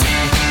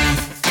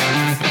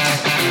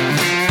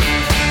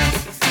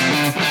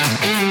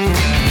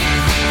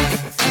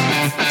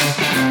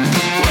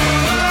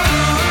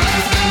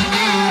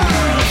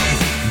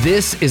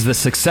This is the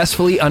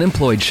Successfully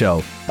Unemployed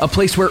Show, a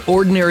place where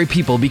ordinary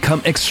people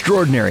become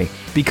extraordinary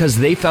because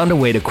they found a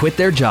way to quit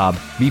their job,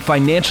 be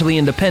financially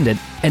independent,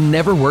 and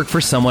never work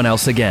for someone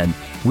else again.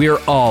 We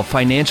are all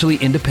financially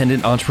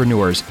independent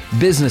entrepreneurs,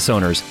 business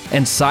owners,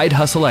 and side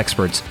hustle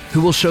experts who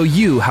will show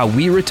you how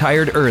we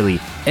retired early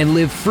and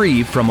live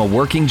free from a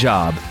working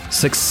job.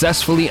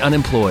 Successfully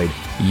Unemployed,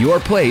 your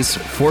place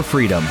for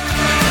freedom.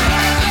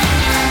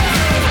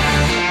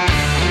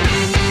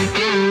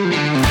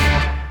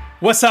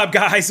 What's up,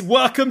 guys?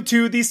 Welcome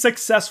to the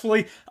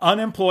Successfully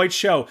Unemployed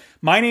Show.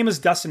 My name is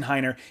Dustin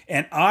Heiner,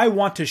 and I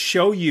want to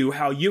show you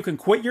how you can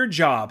quit your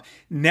job,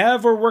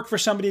 never work for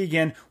somebody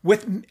again,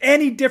 with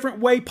any different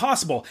way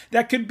possible.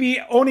 That could be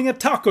owning a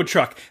taco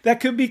truck. That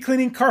could be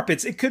cleaning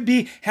carpets. It could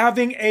be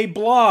having a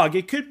blog.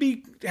 It could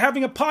be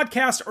having a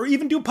podcast or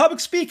even do public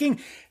speaking.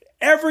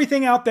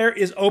 Everything out there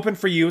is open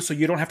for you, so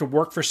you don't have to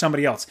work for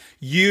somebody else.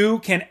 You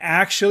can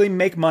actually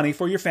make money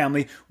for your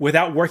family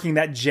without working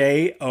that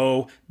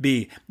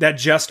J-O-B, that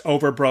just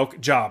over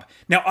broke job.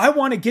 Now, I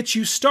want to get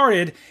you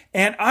started,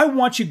 and I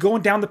want you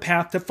going down the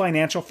path to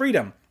financial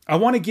freedom. I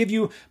want to give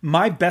you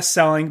my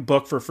best-selling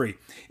book for free.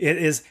 It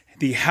is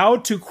the How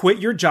to Quit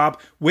Your Job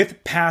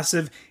with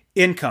Passive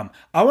Income.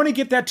 I want to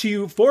get that to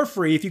you for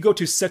free if you go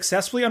to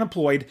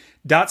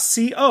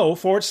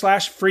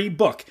successfullyunemployed.co/free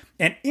book.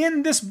 And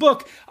in this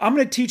book, I'm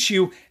going to teach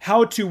you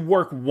how to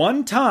work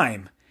one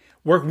time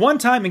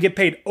and get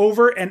paid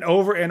over and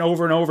over and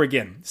over and over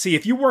again. See,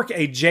 if you work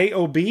a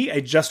JOB, a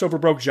just over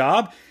broke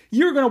job,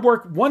 you're going to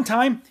work one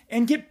time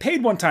and get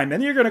paid one time.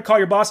 And then you're going to call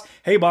your boss,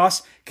 hey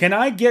boss, can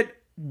I get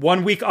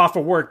 1 week off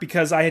of work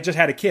because I had just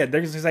had a kid?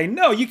 They're going to say,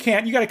 no, you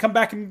can't. You got to come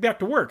back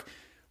to work.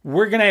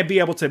 We're going to be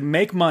able to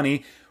make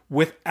money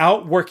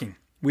without working.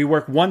 We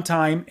work one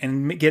time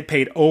and get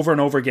paid over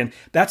and over again.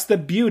 That's the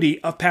beauty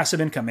of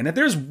passive income. And if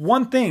there's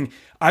one thing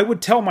I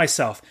would tell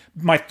myself,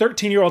 my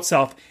 13-year-old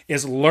self,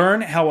 is learn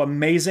how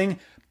amazing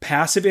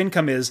passive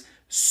income is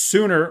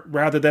sooner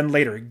rather than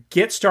later.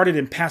 Get started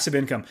in passive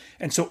income.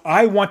 And so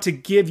I want to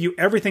give you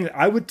everything that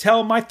I would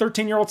tell my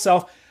 13-year-old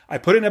self. I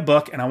put it in a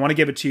book and I want to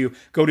give it to you.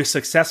 Go to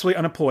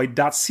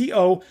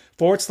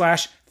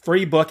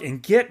successfullyunemployed.co/free book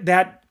and get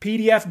that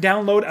PDF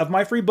download of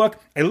my free book.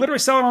 I literally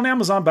sell it on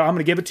Amazon, but I'm going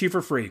to give it to you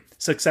for free.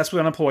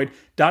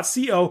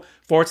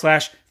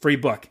 successfullyunemployed.co/free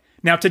book.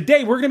 Now,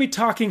 today we're going to be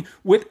talking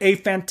with a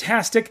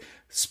fantastic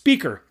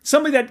speaker,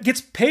 somebody that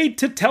gets paid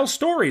to tell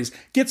stories,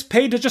 gets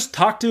paid to just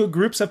talk to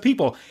groups of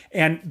people.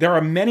 And there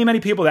are many, many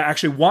people that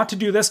actually want to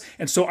do this.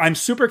 And so I'm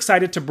super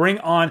excited to bring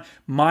on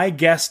my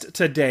guest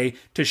today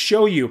to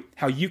show you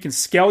how you can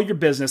scale your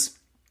business,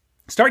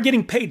 start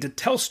getting paid to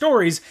tell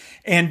stories,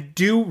 and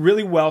do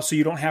really well so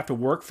you don't have to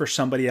work for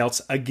somebody else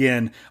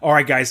again. All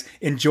right, guys,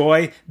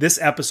 enjoy this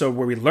episode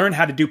where we learn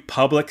how to do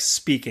public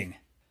speaking.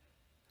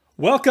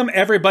 Welcome,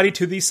 everybody,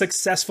 to the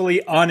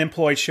Successfully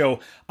Unemployed Show.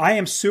 I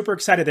am super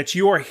excited that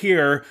you are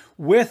here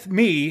with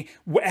me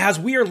as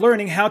we are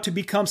learning how to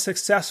become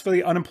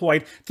successfully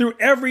unemployed through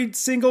every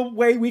single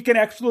way we can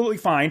absolutely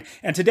find.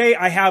 And today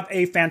I have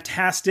a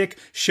fantastic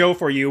show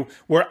for you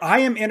where I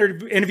am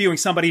interviewing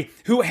somebody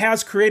who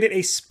has created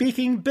a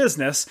speaking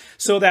business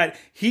so that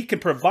he can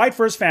provide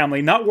for his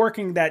family, not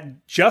working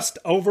that just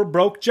over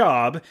broke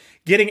job,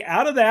 getting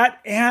out of that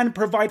and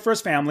provide for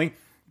his family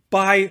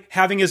by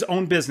having his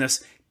own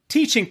business,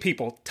 teaching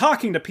people,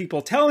 talking to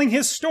people, telling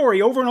his story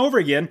over and over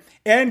again,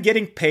 and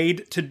getting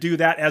paid to do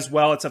that as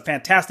well. It's a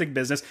fantastic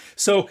business.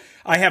 So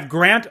I have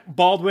Grant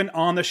Baldwin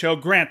on the show.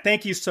 Grant,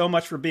 thank you so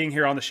much for being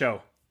here on the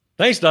show.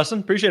 Thanks,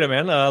 Dustin. Appreciate it,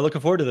 man.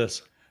 Looking forward to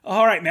this.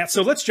 All right, Matt.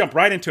 So let's jump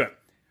right into it.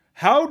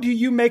 How do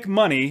you make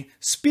money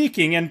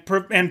speaking and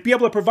be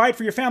able to provide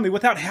for your family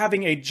without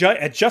having a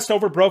just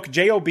over broke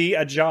JOB,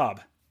 a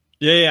job?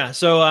 Yeah.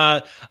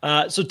 So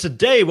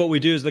today what we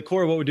do is the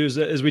core of what we do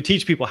is we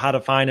teach people how to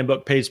find and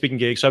book paid speaking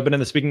gigs. So I've been in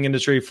the speaking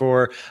industry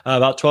for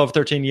about 12,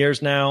 13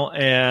 years now.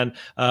 And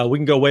we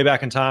can go way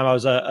back in time. I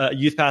was a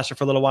youth pastor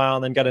for a little while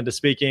and then got into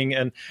speaking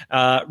and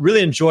really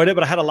enjoyed it.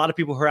 But I had a lot of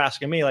people who are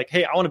asking me like,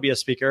 hey, I want to be a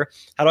speaker.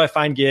 How do I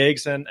find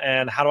gigs and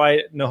how do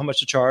I know how much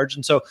to charge?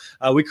 And so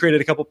we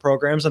created a couple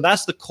programs. And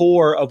that's the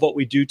core of what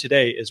we do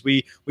today is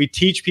we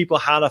teach people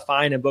how to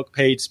find and book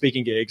paid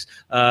speaking gigs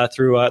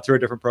through our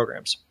different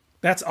programs.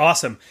 That's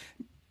awesome.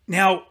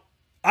 Now,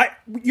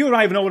 you and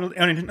I have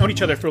known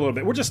each other for a little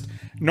bit. We're just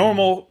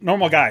normal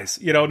guys,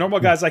 normal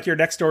guys like your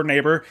next door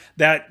neighbor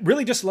that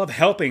really just love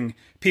helping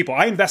people.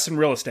 I invest in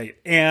real estate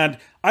and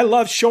I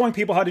love showing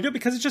people how to do it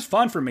because it's just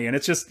fun for me. And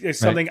it's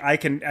something I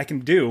can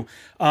do.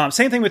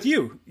 Same thing with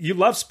you. You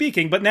love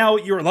speaking, but now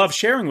you love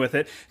sharing with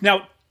it.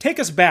 Now, take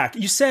us back.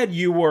 You said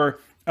you were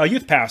a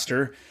youth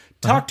pastor.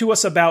 Talk to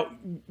us about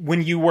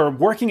when you were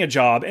working a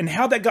job and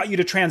how that got you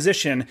to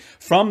transition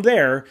from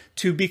there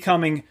to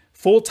becoming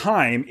full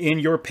time in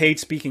your paid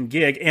speaking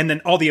gig, and then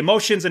all the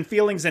emotions and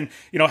feelings and,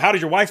 how did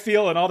your wife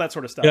feel and all that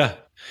sort of stuff? Yeah.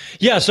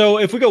 Yeah. So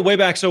if we go way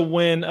back, so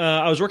when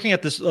I was working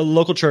at this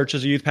local church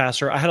as a youth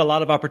pastor, I had a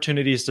lot of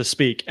opportunities to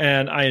speak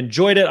and I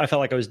enjoyed it. I felt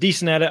like I was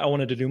decent at it. I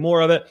wanted to do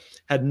more of it.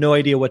 Had no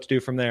idea what to do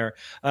from there.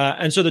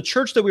 And so the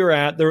church that we were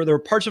at, there were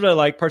parts of it I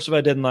liked, parts of it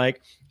I didn't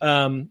like.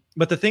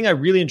 But the thing I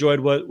really enjoyed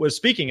was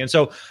speaking. And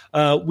so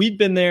we'd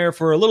been there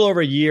for a little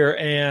over a year,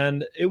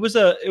 and it was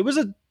a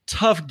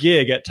tough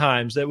gig at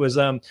times. It was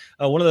one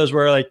of those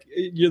where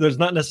there's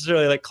not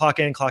necessarily like clock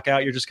in, clock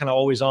out. You're just kind of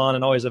always on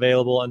and always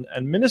available.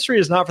 And ministry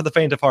is not for the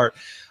faint of heart.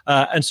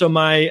 And so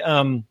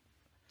my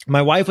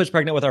wife was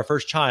pregnant with our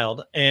first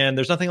child, and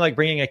there's nothing like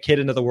bringing a kid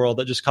into the world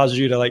that just causes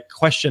you to like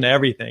question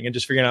everything and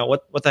just figuring out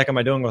what the heck am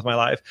I doing with my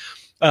life?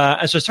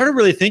 And so I started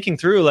really thinking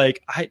through,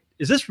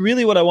 is this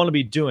really what I want to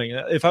be doing?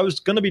 If I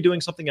was going to be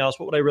doing something else,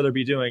 what would I rather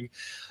be doing?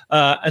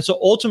 And so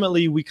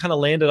ultimately we kind of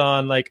landed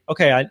on like,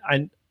 okay,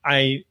 I'm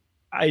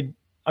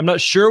not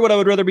sure what I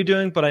would rather be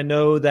doing, but I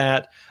know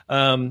that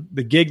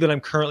the gig that I'm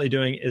currently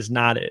doing is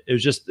not it.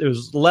 It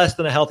was less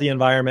than a healthy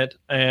environment.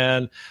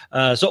 And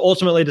so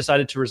ultimately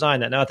decided to resign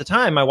that. Now, at the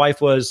time, my wife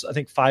was, I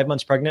think, 5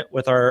 months pregnant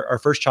with our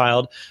first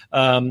child.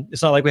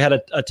 It's not like we had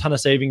a ton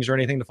of savings or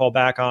anything to fall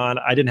back on.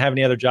 I didn't have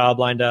any other job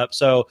lined up.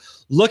 So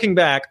looking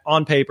back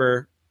on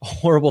paper,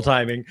 horrible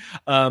timing.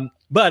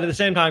 But at the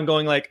same time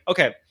going like,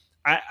 okay,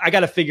 I got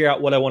to figure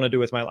out what I want to do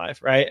with my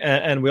life, right?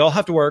 And we all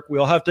have to work. We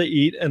all have to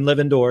eat and live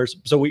indoors.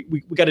 So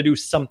we got to do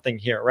something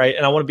here, right?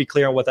 And I want to be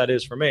clear on what that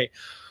is for me.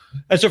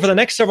 And so for the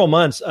next several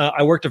months,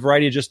 I worked a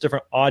variety of just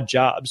different odd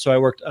jobs. So I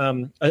worked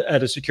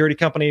at a security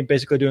company,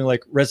 basically doing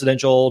like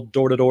residential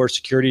door-to-door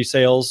security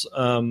sales,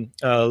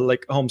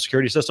 like home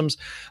security systems.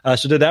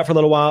 So did that for a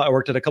little while. I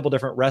worked at a couple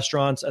different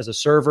restaurants as a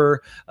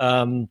server.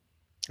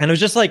 And it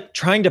was just like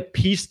trying to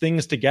piece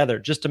things together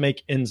just to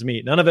make ends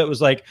meet. None of it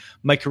was like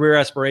my career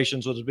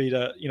aspirations was to be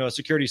a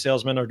security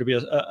salesman or to be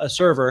a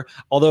server,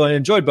 although I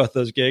enjoyed both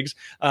those gigs.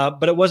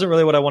 But it wasn't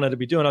really what I wanted to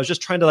be doing. I was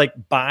just trying to like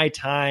buy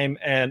time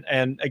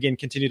and again,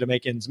 continue to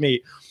make ends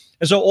meet.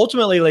 And so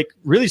ultimately, like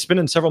really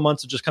spending several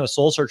months of just kind of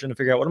soul searching to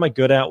figure out what am I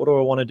good at? What do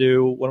I want to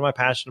do? What am I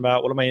passionate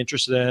about? What am I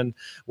interested in?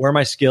 Where are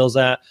my skills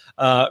at?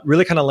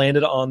 Really kind of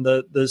landed on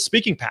the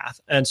speaking path.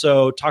 And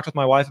so talked with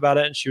my wife about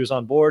it and she was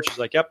on board. She's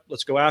like, yep,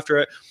 let's go after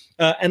it.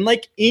 And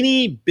like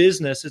any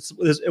business,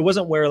 it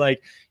wasn't where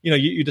like,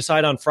 you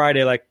decide on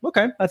Friday, like,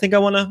 okay, I think I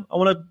want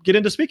to get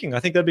into speaking.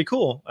 I think that'd be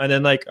cool. And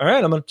then like, all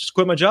right, I'm going to just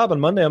quit my job on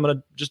Monday. I'm going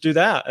to just do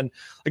that. And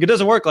like, it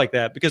doesn't work like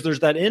that because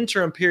there's that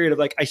interim period of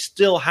like, I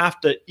still have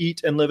to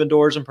eat and live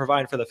indoors and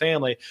provide for the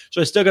family. So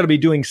I still got to be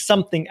doing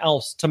something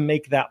else to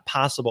make that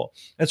possible.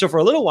 And so for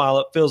a little while,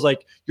 it feels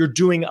like you're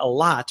doing a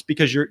lot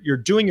because you're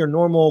doing your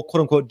normal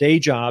quote unquote day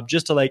job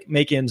just to like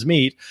make ends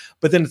meet.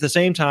 But then at the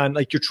same time,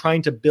 like you're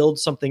trying to build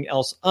something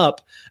else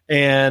up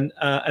and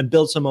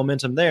build some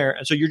momentum there.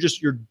 And so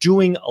you're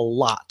doing a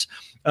lot.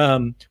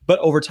 But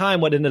over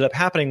time, what ended up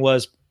happening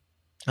was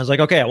I was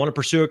like, okay, I want to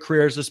pursue a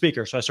career as a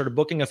speaker. So I started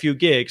booking a few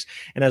gigs.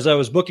 And as I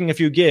was booking a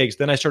few gigs,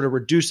 then I started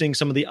reducing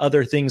some of the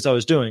other things I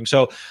was doing.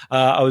 So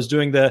I was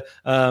doing the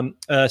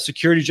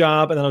security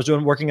job and then I was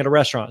working at a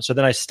restaurant. So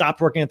then I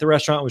stopped working at the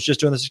restaurant and was just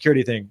doing the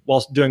security thing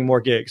while doing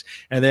more gigs.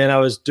 And then I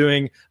was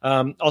doing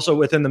also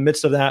within the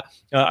midst of that,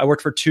 I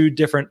worked for 2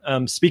 different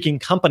speaking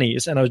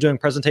companies and I was doing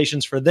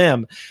presentations for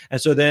them.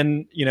 And so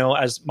then,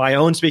 as my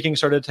own speaking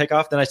started to take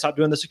off, then I stopped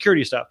doing the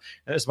security stuff.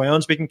 And as my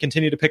own speaking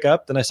continued to pick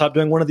up, then I stopped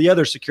doing one of the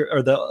other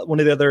one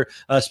of the other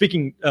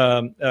speaking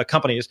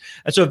companies.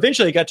 And so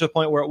eventually it got to a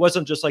point where it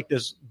wasn't just like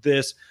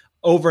this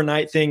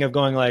overnight thing of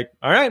going like,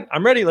 all right,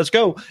 I'm ready, let's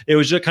go. It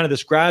was just kind of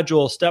this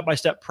gradual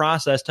step-by-step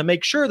process to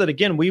make sure that,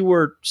 again, we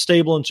were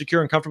stable and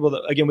secure and comfortable,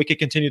 that, again, we could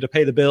continue to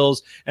pay the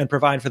bills and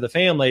provide for the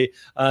family,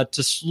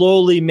 to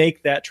slowly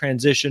make that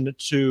transition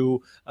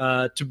to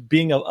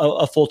being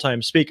a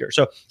full-time speaker.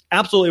 So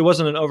absolutely it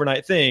wasn't an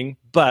overnight thing,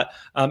 but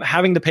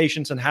having the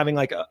patience and having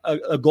like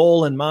a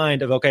goal in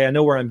mind of, okay, I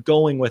know where I'm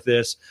going with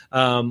this,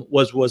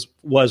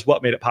 was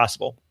what made it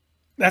possible.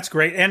 That's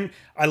great. And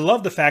I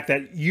love the fact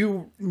that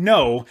you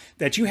know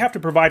that you have to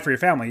provide for your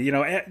family.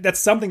 That's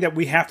something that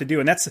we have to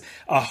do. And that's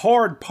a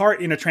hard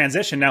part in a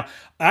transition. Now,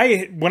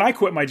 when I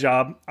quit my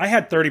job, I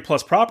had 30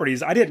 plus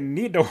properties. I didn't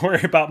need to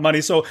worry about money.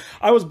 So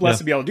I was blessed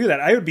to be able to do that.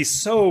 It would be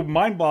so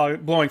mind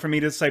blowing for me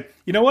to say,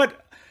 you know what?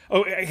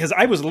 Oh, because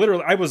I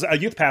was a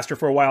youth pastor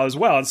for a while as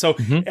well. And so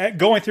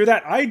going through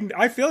that,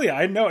 I feel you.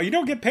 I know you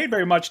don't get paid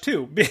very much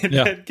too,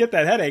 get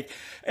that headache.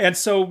 And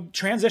so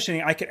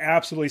transitioning, I could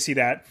absolutely see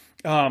that.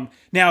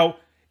 Now,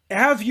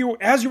 as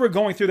you were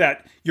going through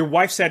that, your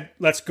wife said,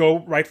 let's go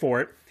right for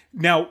it.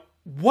 Now,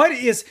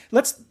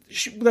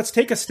 let's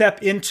take a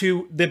step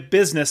into the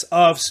business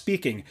of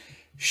speaking.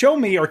 Show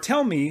me or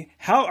tell me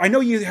how. I know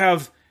you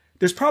have,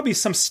 there's probably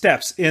some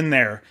steps in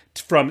there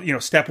from,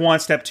 step 1,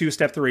 step 2,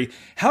 step 3.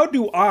 How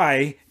do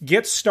I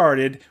get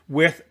started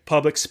with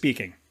public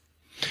speaking?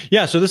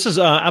 Yeah, so this is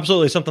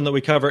absolutely something that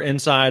we cover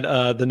inside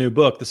the new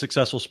book, The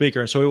Successful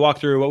Speaker. And so we walk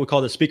through what we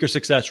call the Speaker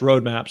Success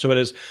Roadmap. So it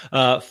is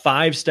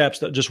 5 steps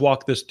that just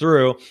walk this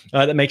through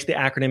that makes the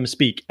acronym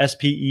SPEAK,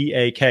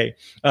 SPEAK.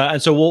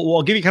 And so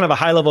we'll give you kind of a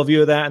high-level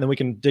view of that, and then we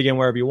can dig in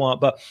wherever you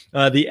want. But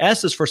the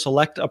S is for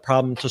select a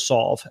problem to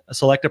solve.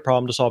 Select a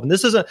problem to solve. And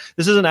this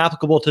isn't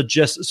applicable to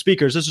just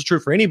speakers. This is true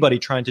for anybody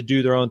trying to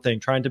do their own thing,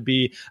 trying to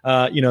be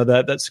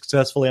that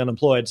successfully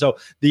unemployed. So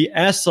the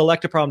S,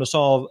 select a problem to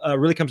solve,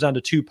 really comes down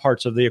to 2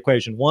 parts of the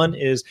equation. One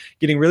is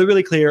getting really,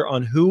 really clear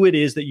on who it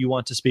is that you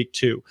want to speak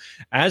to.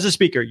 As a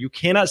speaker, you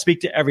cannot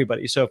speak to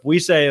everybody. So if we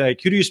say,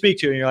 like, who do you speak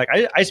to? And you're like,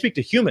 I speak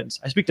to humans.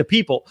 I speak to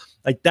people.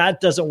 Like,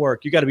 that doesn't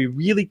work. You got to be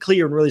really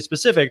clear and really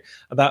specific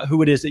about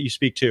who it is that you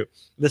speak to.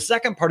 The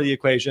second part of the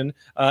equation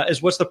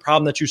is what's the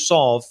problem that you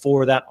solve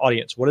for that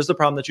audience? What is the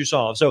problem that you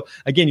solve? So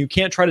again, you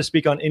can't try to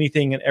speak on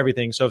anything and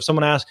everything. So if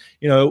someone asks,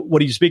 what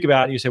do you speak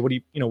about? And you say, what do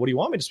you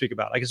want me to speak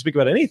about? I can speak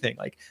about anything.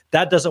 Like,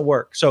 that doesn't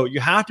work. So you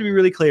have to be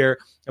really clear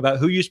about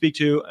who you speak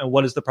to and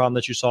what is the problem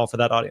that you solve for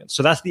that audience.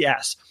 So that's the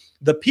S.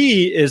 The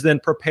P is then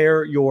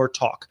prepare your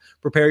talk.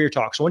 Prepare your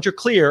talk. So once you're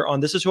clear on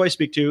this is who I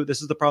speak to,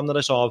 this is the problem that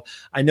I solve,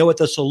 I know what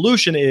the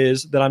solution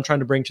is that I'm trying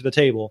to bring to the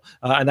table,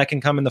 and that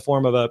can come in the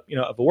form of a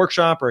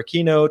workshop or a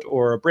keynote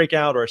or a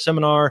breakout or a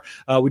seminar.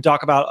 We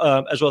talk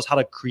about as well as how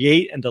to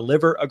create and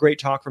deliver a great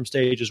talk from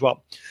stage as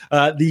well.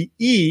 The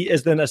E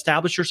is then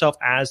establish yourself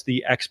as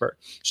the expert.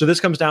 So this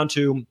comes down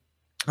to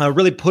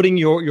really putting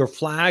your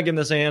flag in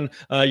the sand,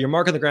 your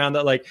mark on the ground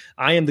that, like,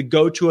 I am the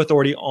go-to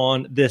authority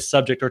on this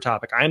subject or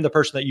topic. I am the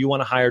person that you want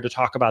to hire to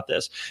talk about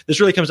this. This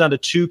really comes down to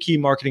 2 key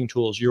marketing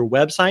tools, your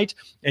website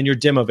and your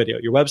demo video,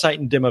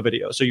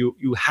 So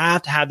you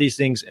have to have these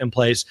things in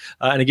place.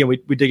 And again,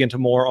 we dig into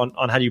more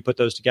on how do you put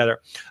those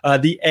together.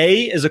 The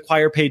A is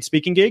acquire paid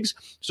speaking gigs.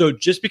 So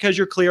just because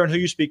you're clear on who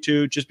you speak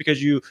to, just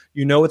because you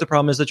know what the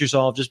problem is that you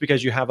solve, just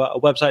because you have a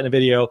website and a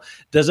video,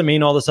 doesn't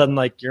mean all of a sudden,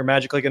 like, you're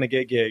magically going to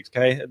get gigs.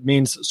 Okay. It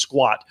means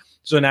squat.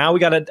 So now we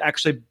got to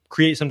actually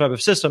create some type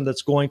of system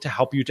that's going to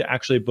help you to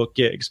actually book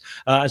gigs.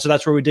 And so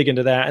that's where we dig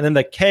into that. And then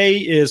the K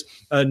is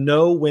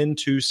know when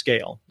to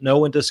scale. Know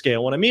when to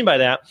scale. What I mean by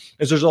that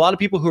is there's a lot of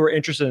people who are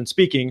interested in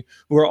speaking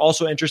who are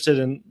also interested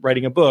in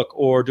writing a book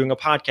or doing a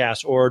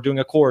podcast or doing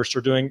a course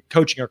or doing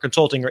coaching or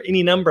consulting or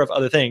any number of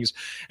other things.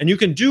 And you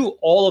can do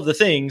all of the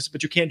things,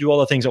 but you can't do all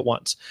the things at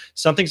once.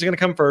 Something's going to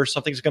come first.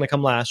 Something's going to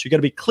come last. You got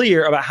to be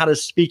clear about how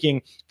does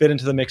speaking fit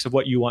into the mix of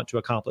what you want to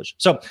accomplish.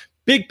 So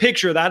big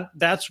picture,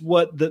 that's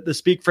what the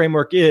Speak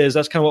framework is.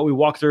 That's kind of what we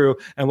walk through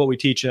and what we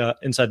teach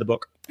inside the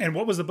book. And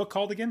what was the book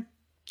called again?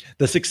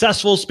 The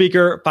Successful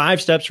Speaker,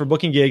 5 Steps for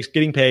Booking Gigs,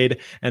 Getting Paid,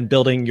 and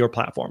Building Your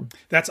Platform.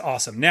 That's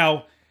awesome.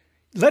 Now,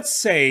 let's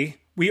say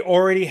we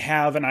already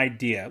have an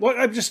idea. Well,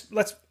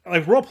 let's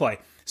role play.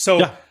 So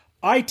yeah.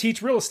 I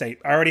teach real estate.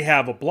 I already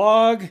have a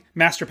blog,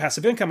 Master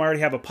Passive Income. I already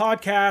have a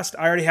podcast.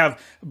 I already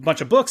have a bunch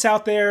of books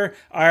out there.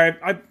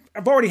 I've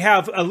already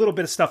have a little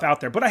bit of stuff out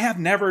there, but I have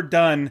never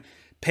done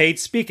paid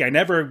speaking. I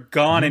never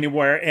gone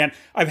anywhere, and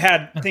I've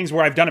had things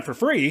where I've done it for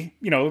free,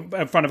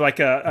 in front of like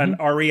an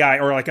REI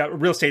or like a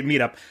real estate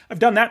meetup. I've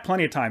done that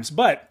plenty of times,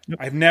 but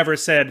I've never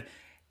said,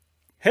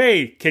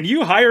 hey, can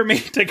you hire me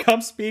to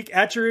come speak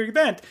at your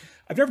event?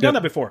 I've never done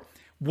that before.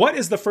 What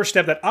is the first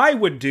step that I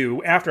would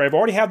do after I've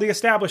already had the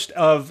established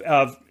of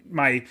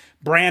my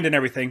brand and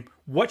everything?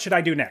 What should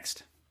I do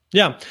next?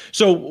 Yeah.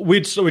 So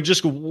we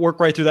just work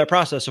right through that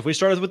process. So if we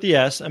started with the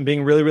S and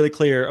being really, really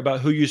clear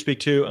about who you speak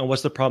to and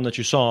what's the problem that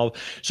you solve.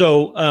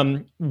 So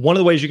one of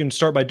the ways you can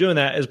start by doing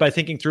that is by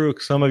thinking through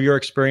some of your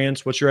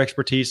experience, what's your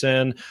expertise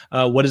in,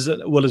 what is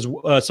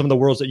some of the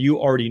worlds that you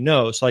already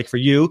know. So like for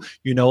you,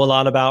 you know a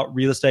lot about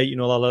real estate, you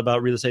know a lot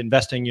about real estate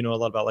investing, you know a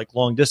lot about like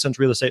long distance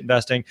real estate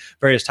investing,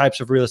 various types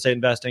of real estate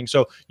investing.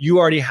 So you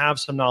already have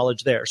some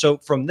knowledge there. So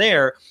from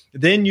there,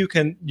 then you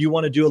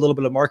want to do a little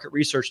bit of market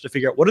research to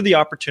figure out what are the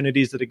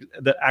opportunities that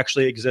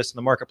actually exist in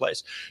the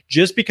marketplace.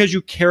 Just because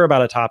you care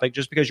about a topic,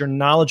 just because you're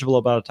knowledgeable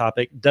about a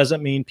topic,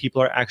 doesn't mean people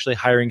are actually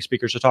hiring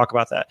speakers to talk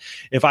about that.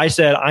 If I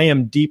said I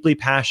am deeply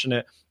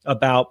passionate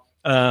about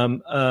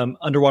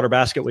underwater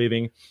basket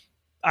weaving,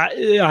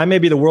 I may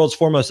be the world's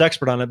foremost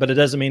expert on it, but it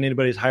doesn't mean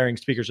anybody's hiring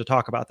speakers to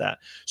talk about that.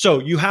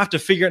 So you have to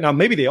figure it out. Now,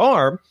 maybe they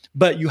are,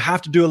 but you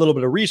have to do a little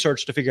bit of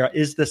research to figure out,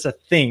 is this a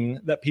thing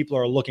that people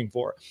are looking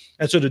for?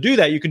 And so to do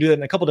that, you can do that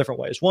in a couple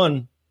different ways.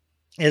 One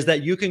is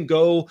that you can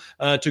go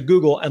to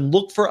Google and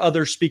look for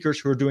other speakers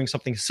who are doing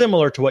something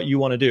similar to what you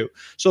want to do.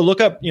 So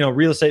look up,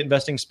 real estate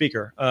investing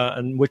speaker,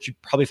 and which you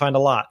probably find a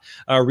lot.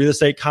 Real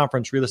estate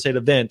conference, real estate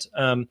event.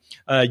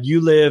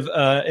 You live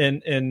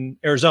in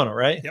Arizona,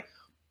 right? Yep.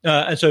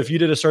 And so if you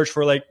did a search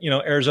for like,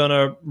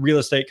 Arizona real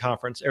estate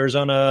conference,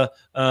 Arizona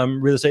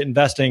real estate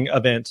investing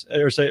event,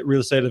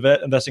 real estate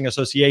investing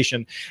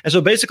association. And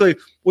so basically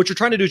what you're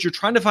trying to do is you're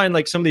trying to find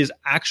like some of these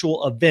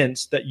actual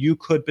events that you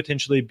could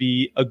potentially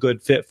be a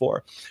good fit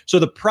for. So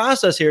the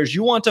process here is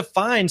you want to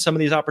find some of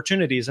these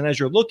opportunities. And as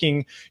you're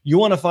looking, you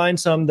want to find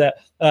some that,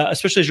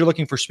 especially as you're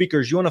looking for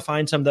speakers, you want to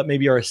find some that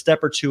maybe are a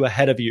step or two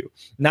ahead of you,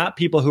 not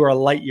people who are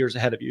light years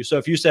ahead of you. So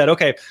if you said,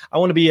 okay, I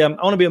want to be a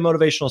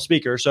motivational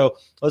speaker. So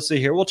let's see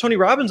here. Well, Tony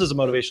Robbins is a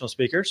motivational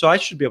speaker, so I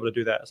should be able to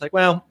do that. It's like,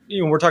 well,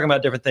 we're talking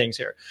about different things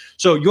here.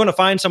 So you want to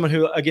find someone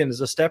who, again,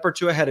 is a step or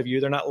two ahead of you.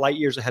 They're not light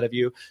years ahead of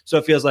you. So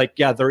it feels like,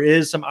 yeah, there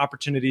is some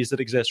opportunities that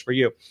exist for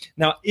you.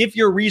 Now, if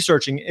you're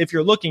researching, if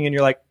you're looking and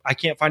you're like, I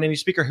can't find any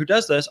speaker who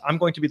does this, I'm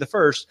going to be the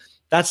first.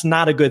 That's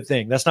not a good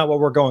thing. That's not what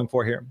we're going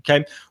for here.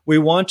 Okay. We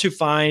want to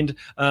find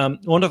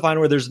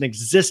where there's an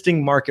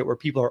existing market where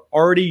people are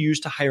already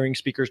used to hiring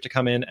speakers to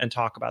come in and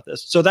talk about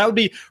this. So that would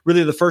be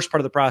really the first part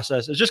of the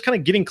process, is just kind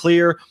of getting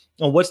clear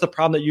on what's the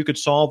problem that you could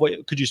solve,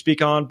 what could you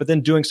speak on, but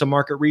then doing some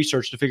market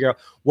research to figure out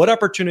what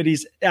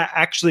opportunities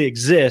actually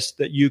exist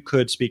that you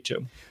could speak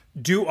to.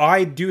 Do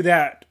I do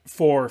that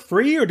for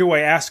free, or do I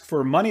ask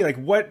for money? Like,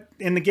 what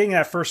in the getting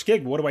that first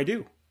gig, what do I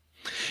do?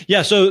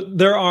 Yeah, so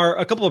there are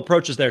a couple of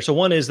approaches there. So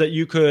one is that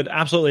you could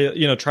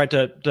absolutely, try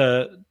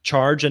to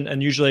charge,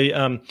 and usually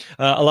a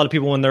lot of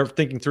people, when they're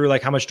thinking through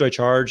like, how much do I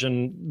charge,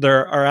 and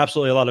there are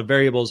absolutely a lot of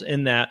variables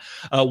in that.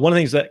 One of the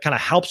things that kind of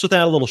helps with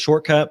that, a little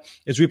shortcut,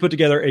 is we put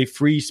together a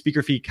free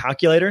speaker fee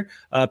calculator.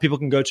 People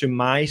can go to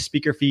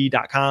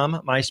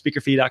myspeakerfee.com.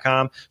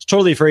 It's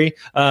totally free,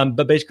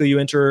 but basically you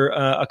answer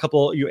a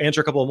couple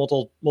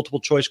of multiple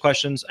choice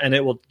questions, and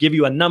it will give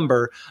you a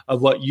number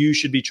of what you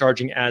should be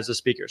charging as a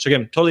speaker. So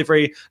again, totally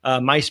free,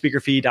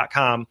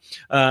 myspeakerfee.com.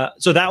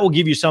 So that will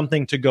give you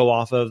something to go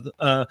off of.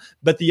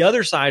 But the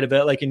other side of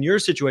it, like in your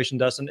situation,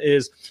 Dustin,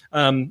 is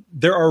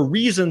there are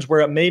reasons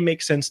where it may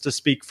make sense to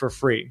speak for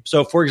free.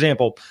 So for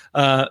example,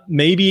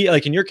 maybe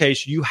like in your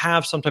case, you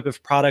have some type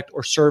of product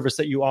or service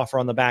that you offer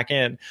on the back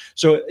end.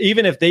 So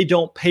even if they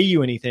don't pay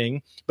you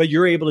anything, but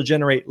you're able to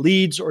generate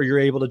leads, or you're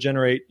able to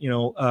generate,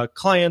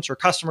 clients or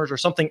customers or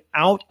something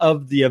out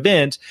of the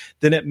event,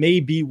 then it may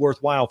be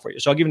worthwhile for you.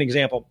 So I'll give you an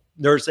example.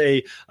 There's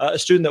a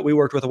student that we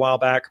worked with a while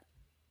back,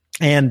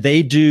 and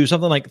they do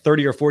something like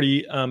 30 or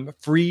 40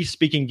 free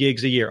speaking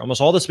gigs a year.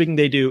 Almost all the speaking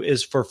they do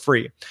is for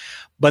free.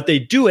 But they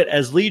do it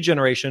as lead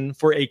generation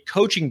for a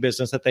coaching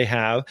business that they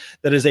have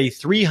that is a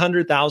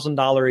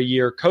 $300,000 a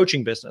year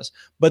coaching business.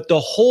 But the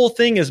whole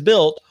thing is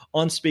built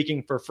on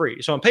speaking for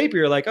free. So on paper,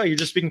 you're like, oh, you're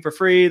just speaking for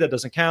free. That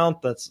doesn't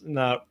count. That's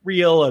not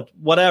real, or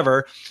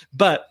whatever.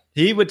 But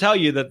he would tell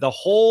you that the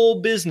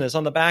whole business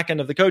on the back end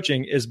of the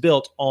coaching is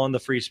built on the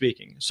free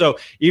speaking. So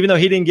even though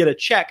he didn't get a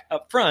check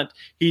up front,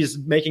 he's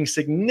making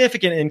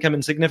significant income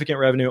and significant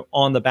revenue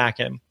on the back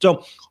end.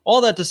 So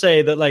all that to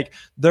say that like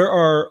there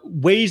are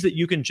ways that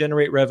you can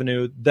generate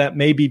revenue that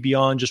may be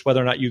beyond just whether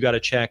or not you got a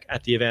check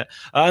at the event.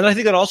 And I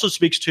think that also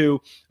speaks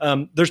to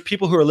there's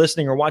people who are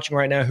listening or watching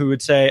right now who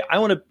would say, I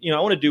want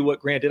to do what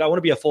Grant did. I want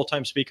to be a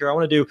full-time speaker. I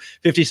want to do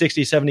 50,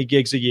 60, 70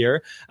 gigs a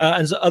year.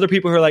 And so other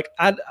people who are like,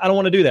 I don't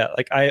want to do that.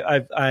 Like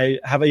I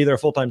have either a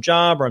full-time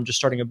job, or I'm just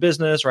starting a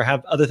business, or I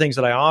have other things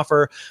that I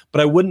offer,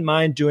 but I wouldn't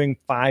mind doing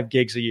 5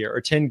 gigs a year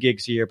or 10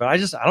 gigs a year. But I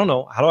don't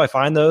know, how do I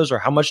find those, or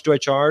how much do I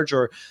charge,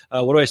 or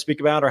what do I speak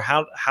about, or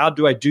how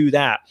do I do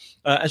that?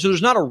 And so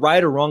there's not a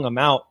right or wrong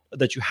amount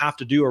that you have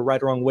to do, or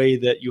right or wrong way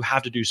that you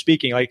have to do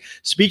speaking. Like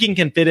speaking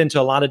can fit into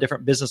a lot of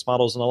different business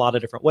models in a lot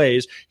of different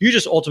ways. You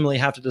just ultimately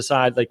have to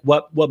decide like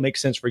what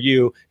makes sense for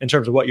you in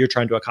terms of what you're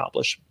trying to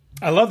accomplish.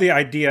 I love the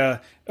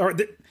idea, or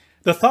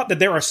the thought that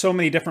there are so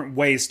many different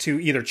ways to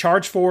either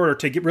charge for it or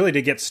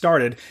to get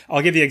started.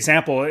 I'll give you an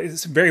example.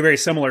 It's very, very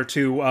similar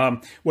to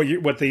what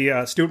one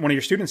of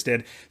your students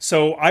did.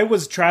 So I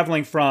was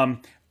traveling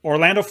from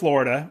Orlando,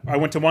 Florida. I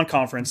went to one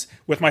conference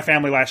with my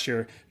family last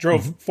year.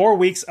 Drove 4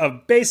 weeks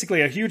of basically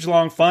a huge,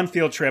 long, fun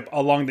field trip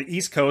along the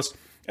East Coast,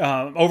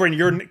 over in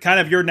your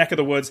neck of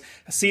the woods,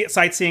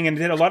 sightseeing, and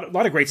did a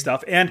lot of great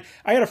stuff. And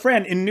I had a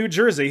friend in New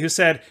Jersey who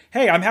said,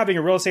 hey, I'm having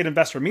a real estate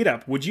investor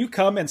meetup. Would you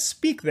come and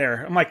speak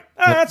there? I'm like,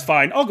 that's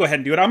fine. I'll go ahead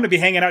and do it. I'm going to be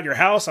hanging out at your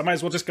house. I might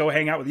as well just go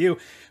hang out with you.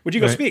 Would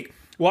you go speak?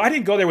 Well, I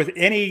didn't go there with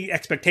any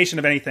expectation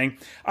of anything.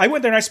 I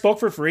went there and I spoke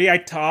for free. I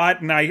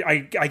taught and I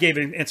gave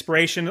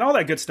inspiration and all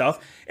that good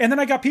stuff. And then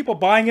I got people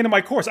buying into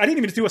my course. I didn't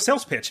even do a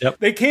sales pitch. Yep.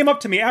 They came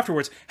up to me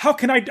afterwards. How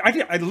can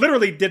I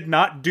literally did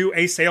not do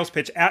a sales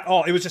pitch at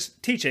all. It was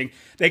just teaching.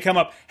 They come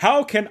up,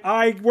 how can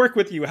I work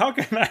with you? How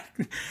can I?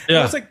 Yeah.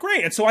 I was like,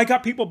 great. And so I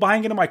got people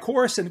buying into my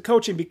course and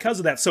coaching because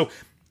of that. So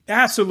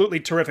absolutely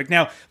terrific.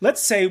 Now,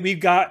 let's say we've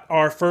got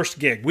our first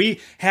gig. We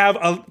have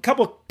a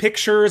couple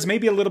pictures,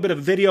 maybe a little bit of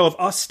video of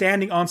us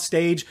standing on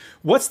stage.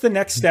 What's the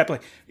next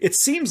step? It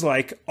seems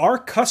like our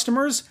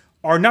customers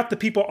are not the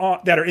people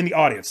that are in the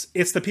audience.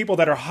 It's the people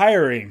that are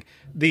hiring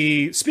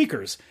the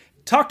speakers.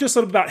 Talk to us a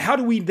little bit about how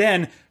do we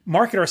then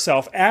market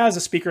ourselves as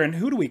a speaker, and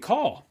who do we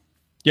call?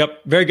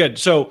 Yep. Very good.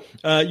 So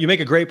you make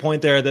a great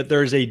point there that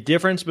there's a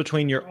difference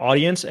between your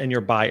audience and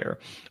your buyer.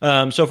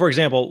 So for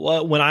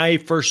example, when I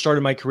first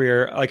started my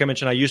career, like I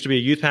mentioned, I used to be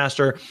a youth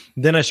pastor.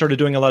 Then I started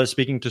doing a lot of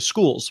speaking to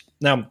schools.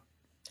 Now,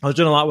 I was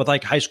doing a lot with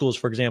like high schools,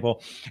 for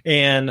example,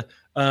 and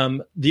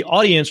the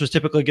audience was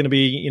typically going to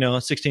be,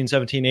 16,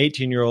 17,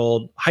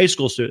 18-year-old high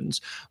school students.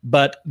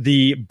 But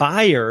the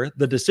buyer,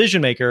 the decision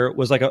maker,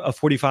 was like a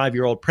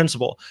 45-year-old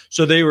principal.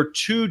 So they were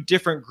two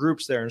different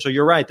groups there. And so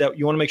you're right that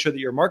you want to make sure that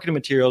your marketing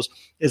materials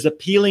is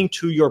appealing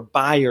to your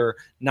buyer,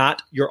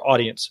 not your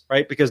audience,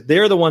 right? Because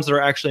they're the ones that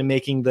are actually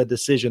making the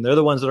decision. They're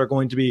the ones that are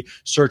going to be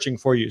searching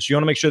for you. So you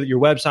want to make sure that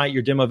your website,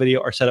 your demo video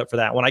are set up for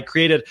that. When I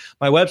created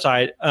my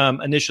website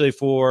initially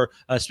for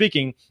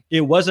speaking,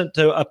 it wasn't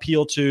to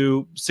appeal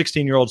to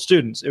 16-year-old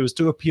students. It was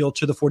to appeal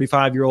to the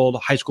 45-year-old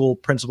high school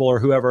principal or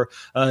whoever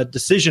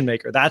decision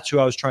maker. That's who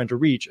I was trying to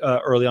reach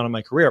early on in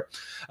my career.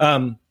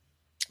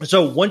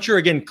 So once you're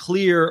again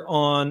clear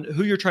on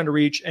who you're trying to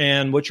reach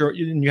and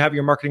you have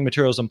your marketing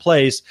materials in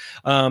place,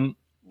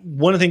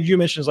 one of the things you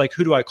mentioned is like,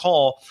 who do I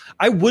call?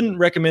 I wouldn't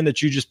recommend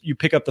that you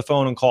pick up the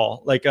phone and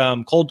call. Like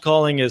cold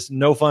calling is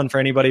no fun for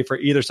anybody for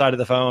either side of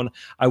the phone.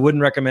 I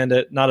wouldn't recommend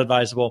it. Not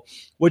advisable.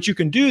 What you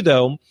can do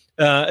though,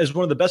 is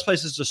one of the best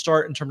places to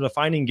start in terms of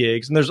finding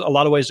gigs. And there's a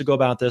lot of ways to go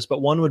about this,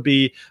 but one would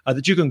be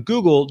that you can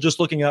Google just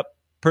looking up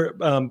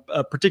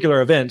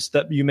particular events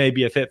that you may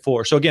be a fit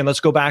for. So again, let's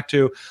go back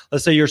to,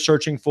 let's say you're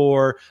searching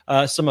for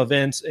some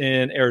events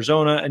in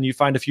Arizona and you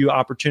find a few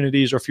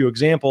opportunities or a few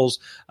examples,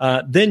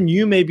 then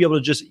you may be able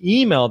to just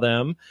email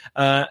them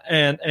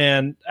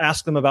and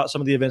ask them about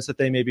some of the events that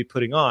they may be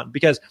putting on.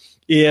 Because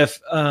if,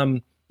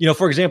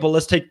 for example,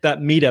 let's take that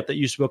meetup that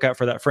you spoke at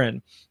for that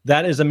friend.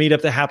 That is a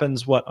meetup that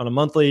happens, on a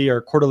monthly or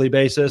quarterly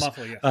basis?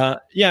 Monthly,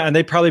 yes. And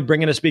they probably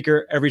bring in a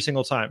speaker every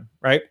single time,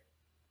 right?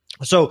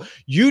 So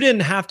you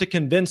didn't have to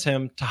convince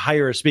him to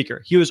hire a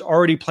speaker. He was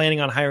already planning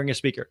on hiring a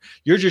speaker.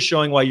 You're just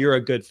showing why you're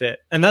a good fit.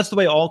 And that's the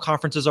way all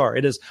conferences are.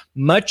 It is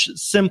much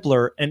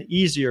simpler and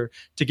easier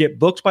to get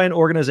booked by an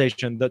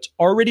organization that's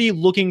already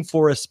looking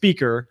for a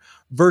speaker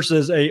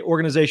versus a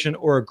organization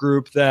or a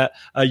group that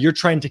you're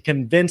trying to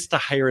convince to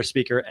hire a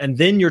speaker, and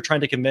then you're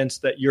trying to convince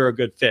that you're a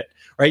good fit,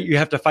 right? You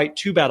have to fight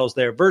two battles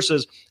there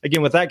versus,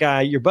 again, with that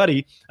guy, your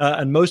buddy,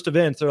 and most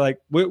events, they're like,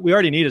 we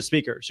already need a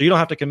speaker. So you don't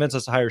have to convince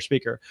us to hire a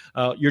speaker.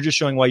 You're just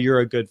showing why you're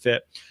a good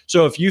fit.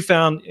 So if you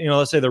found,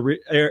 let's say the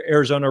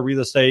Arizona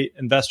Real Estate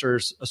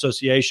Investors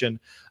Association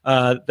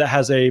that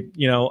has a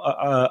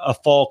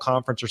fall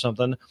conference or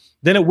something,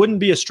 then it wouldn't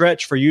be a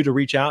stretch for you to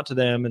reach out to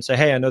them and say,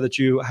 hey, I know that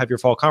you have your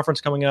fall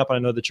conference coming up. I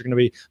know that you're going to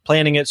be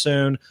planning it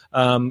soon.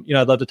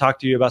 I'd love to talk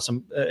to you about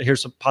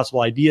here's some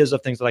possible ideas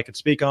of things that I could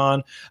speak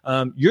on.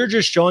 You're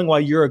just showing why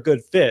you're a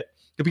good fit.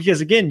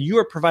 Because again, you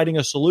are providing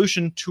a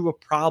solution to a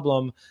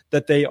problem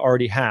that they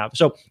already have.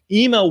 So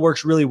email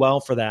works really well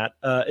for that,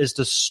 is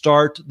to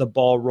start the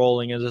ball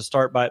rolling and to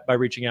start by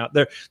reaching out.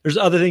 There's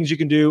other things you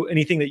can do.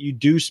 Anything that you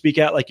do speak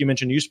at, like you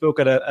mentioned, you spoke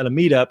at a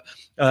meetup.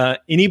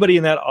 Anybody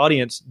in that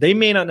audience, they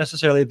may not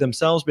necessarily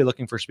themselves be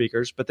looking for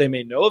speakers, but they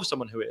may know of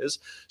someone who is.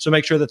 So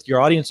make sure that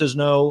your audiences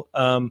know.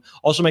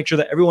 Also make sure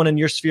that everyone in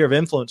your sphere of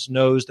influence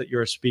knows that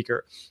you're a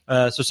speaker.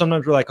 So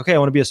sometimes we're like, okay, I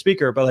want to be a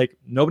speaker, but like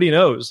nobody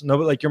knows.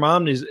 Nobody, like your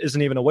mom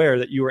isn't even aware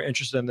that you are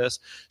interested in this.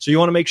 So you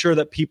want to make sure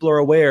that people are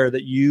aware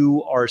that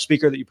you are a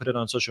speaker, that you put it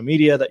on social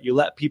media, that you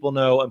let people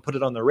know and put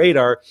it on their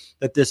radar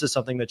that this is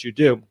something that you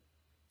do.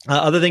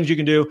 Other things you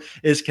can do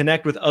is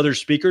connect with other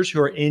speakers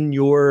who are in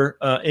your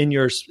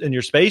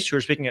space, who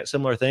are speaking at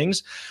similar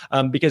things.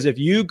 Because if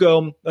you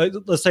go,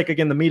 let's take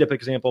again the meetup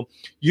example.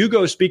 You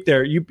go speak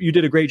there. You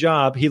did a great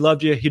job. He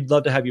loved you. He'd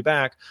love to have you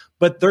back.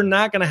 But they're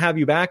not going to have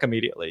you back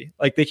immediately.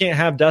 Like they can't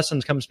have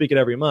Dustin come speak it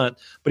every month.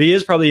 But he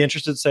is probably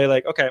interested to say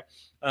like, okay,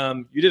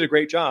 you did a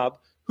great job.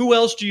 Who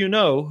else do you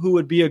know who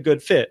would be a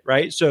good fit,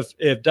 right? So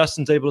if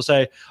Dustin's able to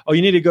say, oh,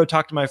 you need to go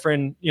talk to my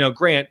friend,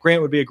 Grant.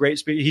 Grant would be a great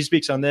speaker. He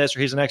speaks on this, or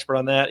he's an expert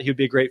on that. He would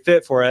be a great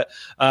fit for it.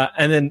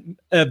 And then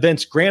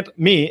events Grant,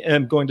 me,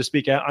 am going to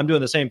speak at. I'm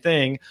doing the same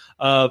thing.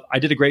 I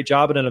did a great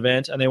job at an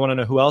event, and they want to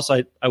know who else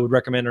I would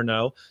recommend or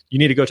know. You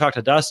need to go talk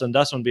to Dustin.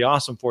 Dustin would be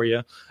awesome for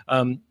you.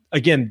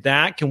 Again,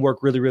 that can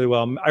work really, really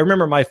well. I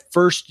remember my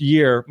first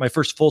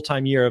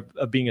full-time year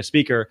of being a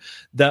speaker,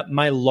 that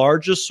my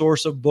largest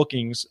source of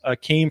bookings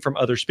came from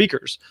other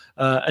speakers.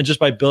 And just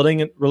by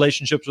building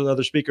relationships with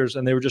other speakers,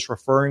 and they were just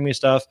referring me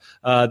stuff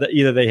that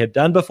either they had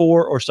done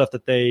before or stuff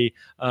that they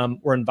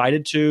were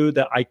invited to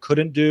that I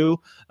couldn't do.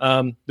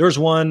 There was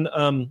one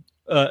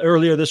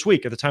earlier this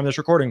week at the time of this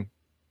recording.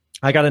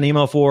 I got an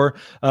email from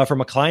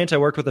a client I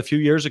worked with a few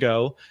years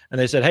ago, and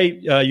they said, hey,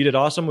 you did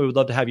awesome. We would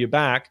love to have you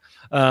back.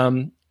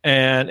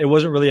 And it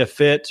wasn't really a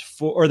fit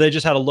or they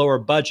just had a lower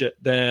budget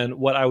than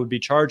what I would be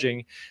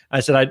charging. I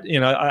said,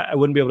 I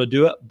wouldn't be able to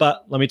do it,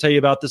 but let me tell you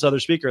about this other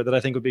speaker that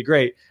I think would be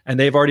great. And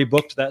they've already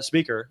booked that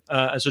speaker.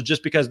 And so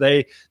just because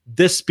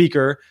this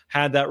speaker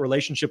had that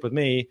relationship with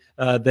me,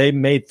 they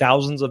made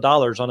thousands of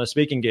dollars on a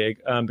speaking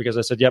gig because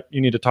I said, yep,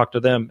 you need to talk to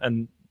them.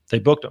 And they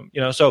booked them.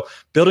 So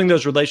building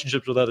those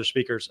relationships with other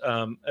speakers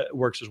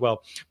works as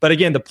well. But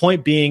again, the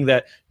point being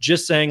that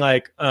just saying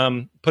like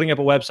putting up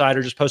a website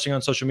or just posting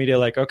on social media,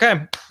 like,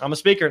 okay, I'm a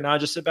speaker now, I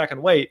just sit back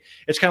and wait.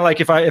 It's kind of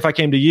like if I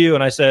came to you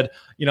and I said,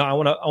 I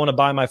want to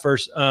buy my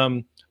first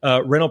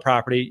rental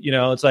property.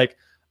 It's like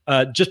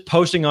just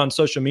posting on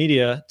social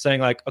media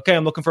saying like, okay,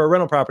 I'm looking for a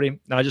rental property.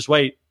 Now I just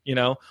wait.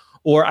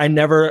 Or I'm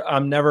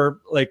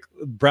never like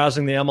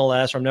browsing the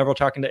MLS, or I'm never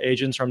talking to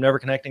agents, or I'm never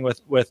connecting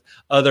with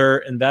other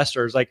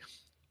investors. Like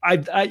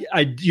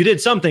you did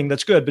something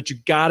that's good, but you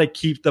got to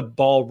keep the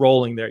ball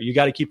rolling there. You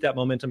got to keep that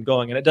momentum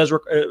going. And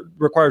it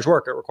requires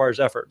work. It requires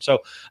effort.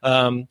 So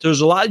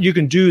there's a lot you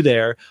can do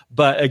there,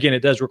 but again, it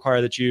does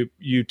require that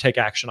you take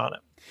action on it.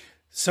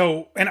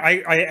 So, and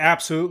I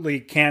absolutely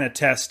can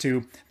attest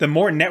to the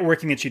more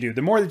networking that you do,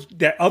 the more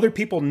that other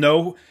people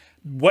know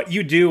what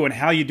you do and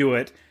how you do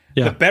it,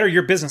 the better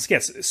your business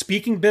gets.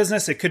 Speaking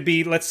business, it could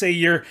be, let's say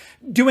you're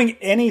doing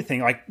anything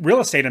like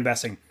real estate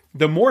investing.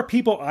 The more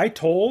people I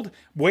told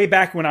way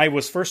back when I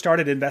was first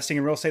started investing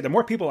in real estate, the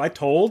more people I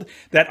told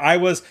that I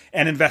was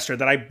an investor,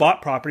 that I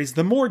bought properties,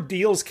 the more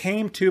deals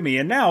came to me.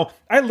 And now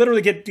I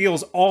literally get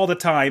deals all the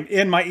time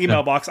in my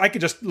email box. I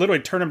could just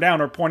literally turn them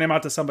down or point them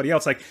out to somebody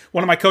else. Like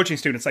one of my coaching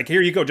students, like,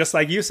 here you go. Just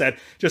like you said,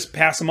 just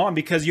pass them on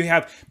because you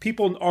have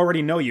people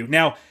already know you.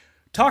 Now,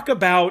 talk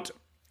about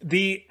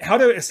how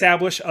to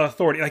establish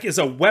authority. Like, is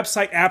a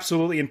website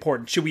absolutely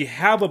important? Should we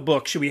have a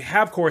book? Should we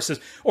have courses?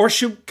 Or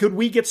could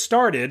we get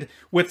started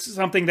with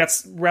something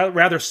that's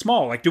rather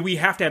small? Like, do we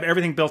have to have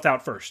everything built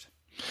out first?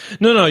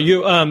 No.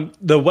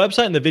 The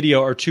website and the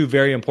video are two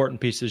very important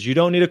pieces. You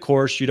don't need a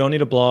course. You don't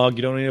need a blog.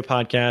 You don't need a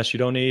podcast. You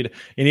don't need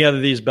any other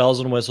of these bells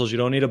and whistles. You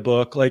don't need a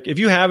book. Like if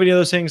you have any of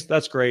those things,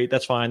 that's great.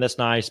 That's fine. That's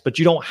nice. But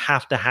you don't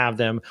have to have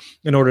them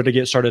in order to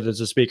get started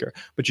as a speaker.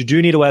 But you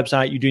do need a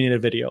website. You do need a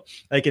video.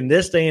 Like in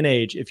this day and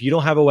age, if you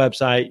don't have a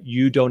website,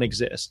 you don't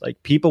exist.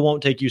 Like people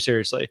won't take you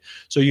seriously.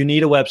 So you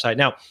need a website.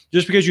 Now,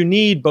 just because you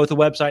need both a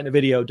website and a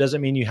video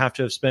doesn't mean you have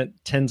to have spent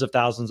tens of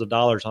thousands of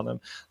dollars on them.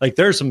 Like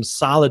there's some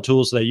solid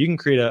tools that you can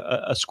create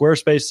a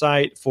Squarespace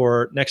site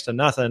for next to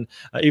nothing.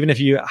 Even if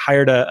you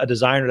hired a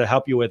designer to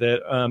help you with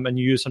it, and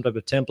you use some type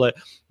of template,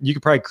 you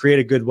could probably create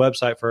a good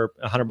website for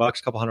 $100,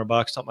 a couple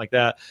 $100, something like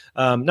that.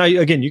 Now,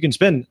 again, you can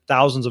spend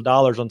thousands of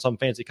dollars on some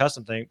fancy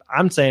custom thing.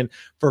 I'm saying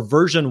for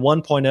version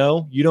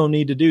 1.0, you don't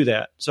need to do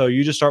that. So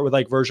you just start with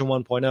like version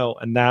 1.0,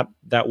 and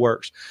that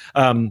works.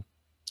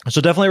 So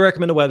definitely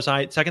recommend a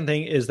website. Second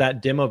thing is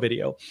that demo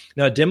video.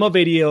 Now, a demo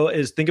video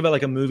is, think of it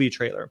like a movie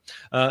trailer.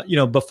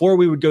 Before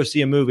we would go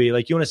see a movie,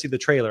 like you want to see the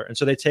trailer. And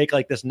so they take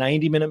like this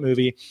 90-minute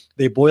movie,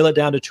 they boil it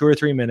down to 2 or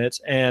 3 minutes.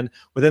 And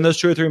within those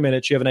 2 or 3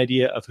 minutes, you have an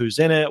idea of who's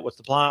in it, what's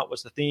the plot,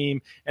 what's the theme.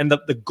 And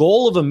the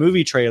goal of a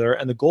movie trailer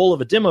and the goal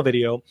of a demo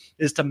video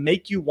is to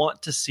make you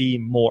want to see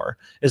more,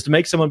 is to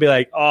make someone be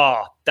like,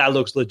 oh, that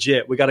looks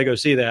legit. We got to go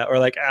see that. Or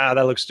like,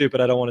 that looks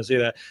stupid. I don't want to see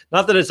that.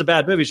 Not that it's a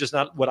bad movie. It's just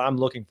not what I'm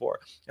looking for.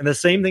 And the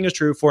same thing is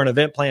true for an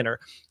event planner.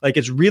 Like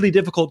it's really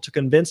difficult to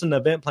convince an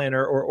event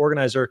planner or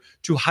organizer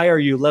to hire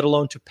you, let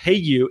alone to pay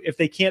you if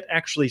they can't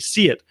actually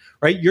see it,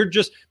 right?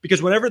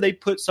 Because whenever they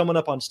put someone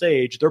up on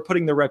stage, they're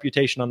putting their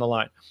reputation on the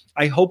line.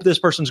 I hope this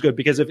person's good,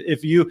 because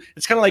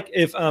it's kind of like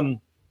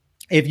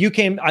if you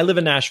came, I live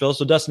in Nashville.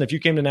 So Dustin, if you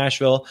came to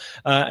Nashville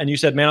and you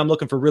said, man, I'm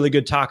looking for really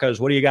good tacos.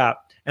 What do you got?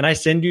 And I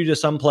send you to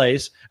some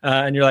place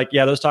and you're like,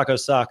 yeah, those tacos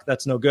suck.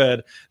 That's no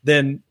good.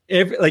 Then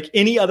like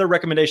any other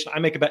recommendation I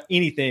make about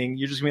anything,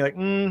 you're just gonna be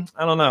like,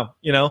 I don't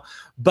know,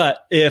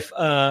 But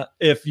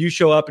if you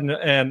show up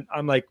and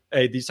I'm like,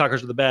 hey, these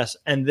tacos are the best,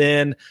 and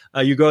then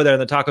you go there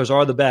and the tacos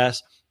are the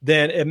best,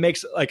 then it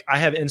makes like I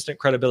have instant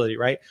credibility,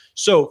 right?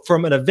 So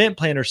from an event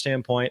planner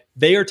standpoint,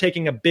 they are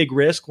taking a big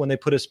risk when they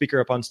put a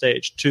speaker up on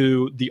stage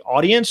to the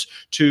audience,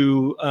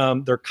 to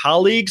their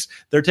colleagues.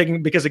 They're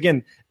taking, because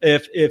again,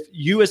 if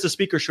you as the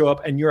speaker show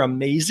up and you're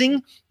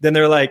amazing, then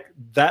they're like,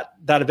 that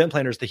event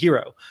planner is the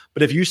hero.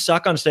 But if you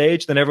suck on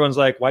stage, then everyone's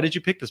like, why did you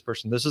pick this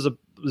person? This is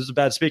a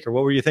bad speaker.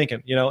 What were you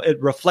thinking?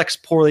 It reflects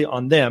poorly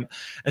on them.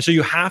 And so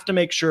you have to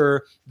make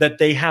sure that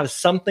they have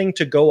something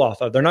to go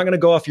off of. They're not going to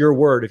go off your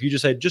word. If you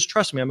just say, just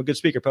trust me, I'm a good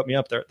speaker, put me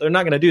up there. They're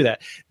not going to do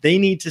that. They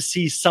need to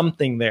see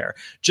something there.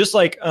 Just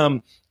like,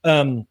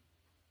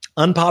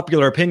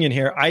 unpopular opinion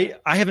here. I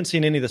haven't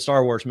seen any of the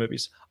Star Wars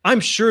movies. I'm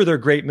sure they're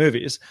great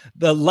movies.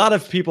 A lot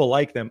of people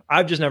like them.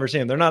 I've just never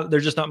seen them. They're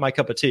just not my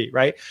cup of tea,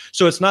 right?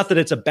 So it's not that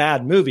it's a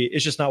bad movie.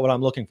 It's just not what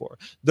I'm looking for.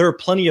 There are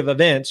plenty of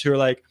events who are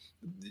like,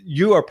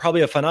 you are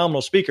probably a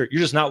phenomenal speaker.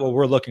 You're just not what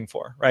we're looking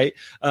for, right?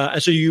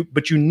 And so you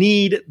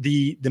need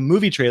the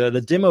movie trailer, the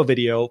demo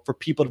video, for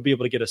people to be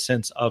able to get a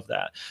sense of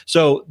that.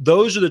 So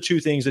those are the two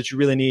things that you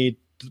really need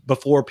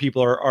before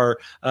people are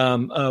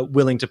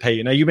willing to pay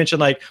you. Now, you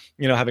mentioned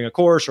having a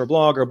course or a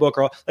blog or a book,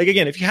 or like,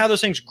 again, if you have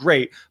those things,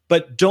 great,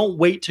 but don't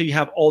wait till you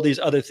have all these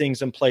other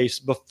things in place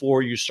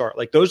before you start.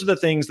 Like those are the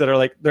things that are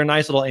like, they're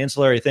nice little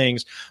ancillary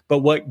things, but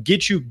what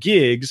gets you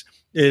gigs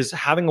is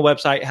having a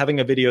website, having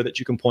a video that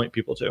you can point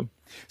people to.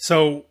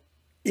 So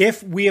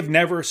if we have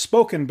never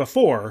spoken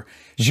before,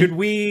 should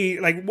we,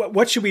 like,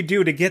 what should we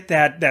do to get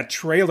that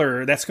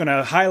trailer that's going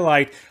to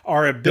highlight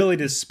our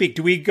ability to speak?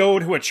 Do we go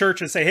to a church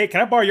and say, hey, can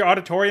I borrow your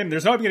auditorium?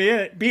 There's nobody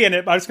going to be in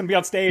it, but I'm just going to be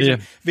on stage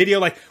and video.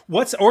 Like,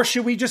 or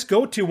should we just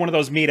go to one of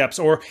those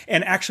meetups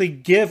and actually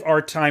give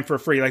our time for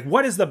free? Like,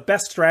 what is the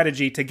best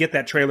strategy to get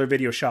that trailer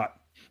video shot?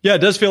 Yeah, it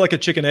does feel like a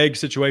chicken egg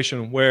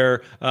situation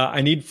where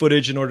I need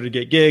footage in order to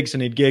get gigs. I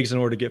need gigs in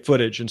order to get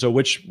footage. And so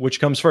which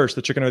comes first,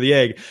 the chicken or the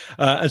egg?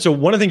 And so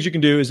one of the things you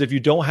can do is if you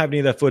don't have any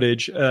of that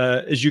footage,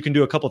 is you can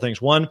do a couple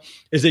things. One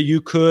is that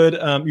you could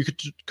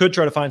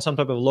try to find some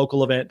type of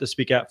local event to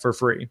speak at for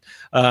free.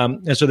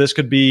 And so this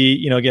could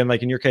be, again,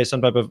 like in your case,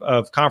 some type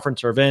of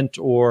conference or event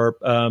or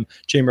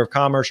Chamber of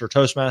Commerce or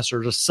Toastmasters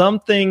or just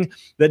something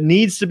that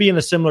needs to be in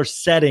a similar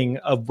setting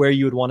of where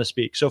you would want to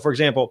speak. So for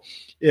example,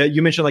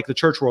 you mentioned like the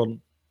church world.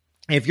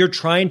 If you're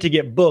trying to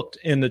get booked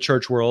in the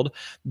church world,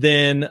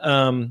 then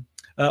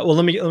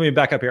let me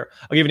back up here.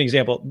 I'll give you an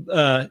example.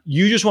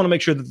 You just want to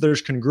make sure that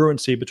there's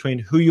congruency between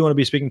who you want to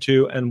be speaking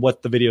to and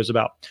what the video is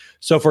about.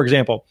 So, for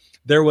example,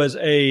 there's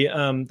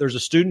a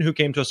student who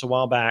came to us a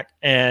while back,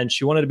 and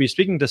she wanted to be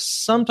speaking to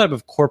some type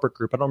of corporate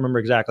group. I don't remember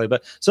exactly,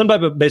 but some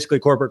type of basically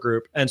corporate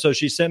group. And so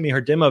she sent me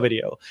her demo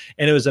video,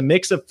 and it was a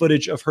mix of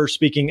footage of her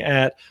speaking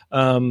at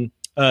to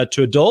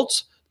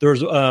adults. There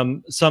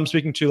was some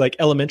speaking to like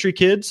elementary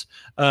kids,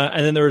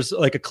 and then there was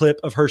like a clip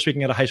of her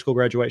speaking at a high school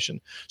graduation.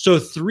 So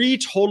 3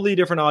 totally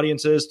different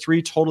audiences,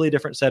 3 totally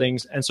different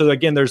settings. And so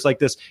again, there's like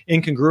this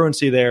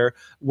incongruency there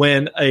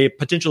when a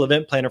potential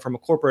event planner from a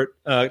corporate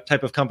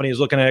type of company is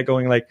looking at it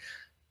going like,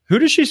 who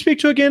does she speak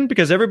to again?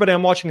 Because everybody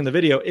I'm watching in the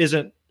video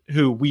isn't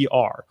who we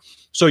are.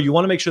 So you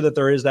want to make sure that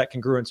there is that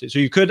congruency. So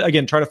you could,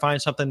 again, try to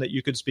find something that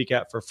you could speak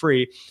at for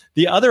free.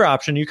 The other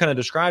option, you kind of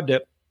described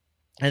it,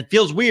 and it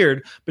feels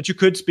weird, but you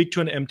could speak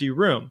to an empty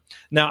room.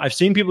 Now, I've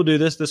seen people do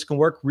this. This can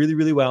work really,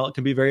 really well. It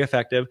can be very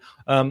effective.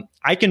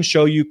 I can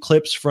show you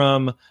clips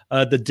from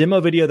the demo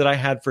video that I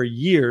had for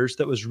years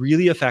that was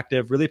really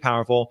effective, really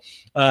powerful.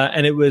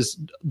 And it was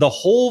the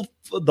whole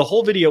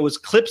video was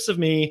clips of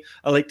me,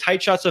 like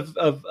tight shots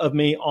of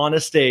me on a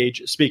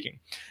stage speaking.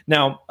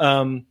 Now,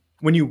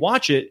 when you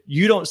watch it,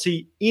 you don't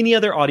see any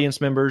other audience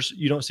members.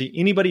 You don't see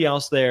anybody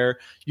else there.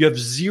 You have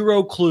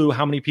zero clue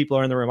how many people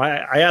are in the room.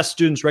 I ask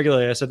students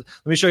regularly, I said,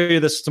 let me show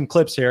you some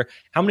clips here.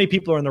 How many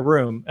people are in the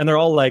room? And they're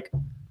all like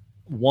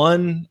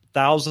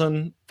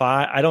 1,000,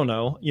 5, I don't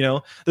know.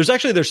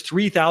 There's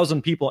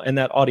 3,000 people in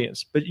that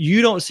audience, but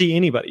you don't see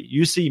anybody.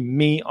 You see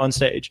me on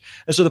stage.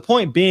 And so the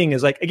point being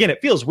is like, again,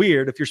 it feels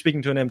weird if you're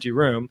speaking to an empty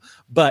room,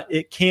 but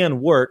it can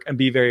work and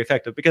be very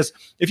effective because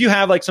if you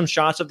have like some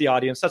shots of the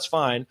audience, that's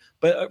fine.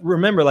 But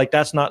remember, like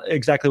that's not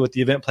exactly what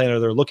the event planner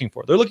they're looking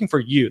for. They're looking for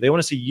you. They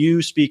want to see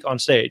you speak on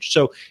stage.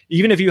 So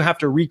even if you have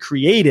to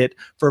recreate it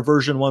for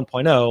version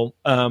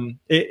 1.0,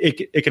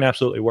 it can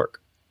absolutely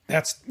work.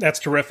 That's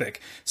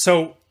terrific.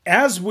 So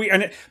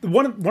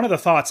one of the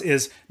thoughts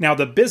is now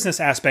the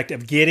business aspect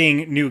of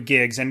getting new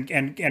gigs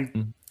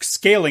and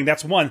scaling.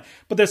 That's one,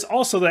 but there's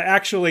also the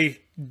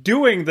actually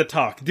doing the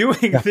talk,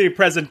 doing the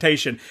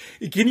presentation.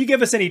 Can you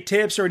give us any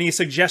tips or any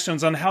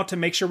suggestions on how to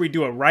make sure we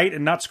do it right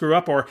and not screw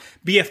up or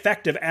be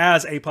effective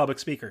as a public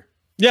speaker?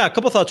 Yeah, a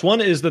couple of thoughts.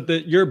 One is that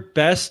your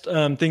best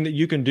thing that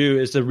you can do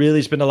is to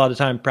really spend a lot of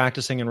time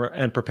practicing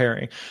and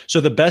preparing.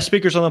 So the best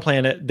speakers on the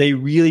planet, they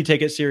really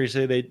take it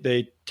seriously.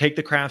 They take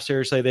the craft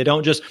seriously. They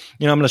don't just,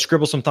 I'm going to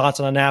scribble some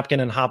thoughts on a napkin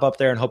and hop up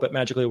there and hope it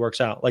magically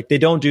works out. Like they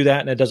don't do that,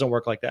 and it doesn't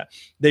work like that.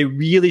 They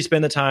really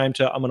spend the time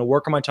I'm going to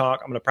work on my talk.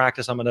 I'm going to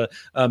practice. I'm going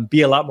to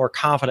be a lot more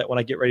confident when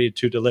I get ready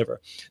to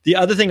deliver. The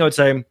other thing I would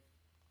say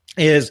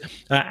is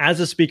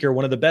as a speaker,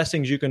 one of the best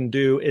things you can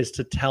do is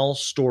to tell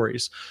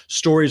stories.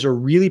 Stories are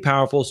really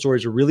powerful.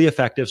 Stories are really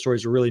effective.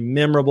 Stories are really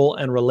memorable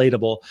and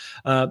relatable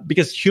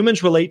because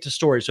humans relate to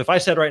stories. So if I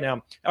said right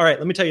now, all right,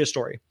 let me tell you a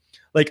story.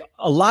 Like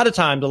a lot of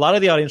times, a lot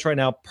of the audience right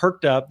now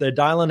perked up, they're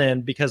dialing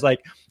in because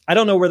like, I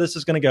don't know where this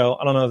is going to go.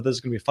 I don't know if this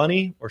is going to be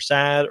funny or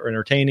sad or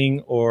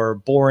entertaining or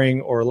boring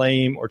or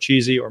lame or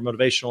cheesy or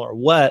motivational or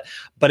what,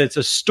 but it's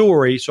a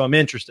story. So I'm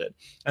interested.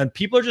 And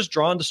people are just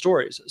drawn to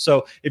stories.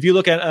 So if you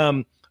look at,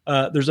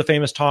 there's a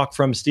famous talk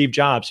from Steve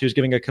Jobs. He was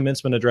giving a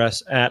commencement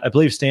address at, I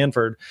believe,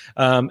 Stanford.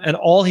 And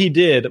all he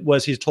did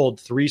was he's told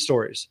 3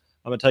 stories.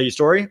 I'm going to tell you a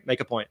story, make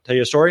a point. Tell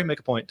you a story, make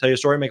a point. Tell you a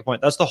story, make a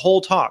point. That's the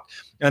whole talk.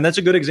 And that's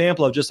a good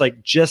example of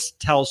just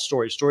tell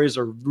stories. Stories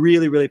are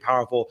really, really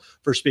powerful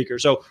for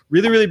speakers. So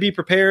really, really be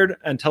prepared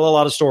and tell a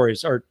lot of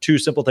stories are 2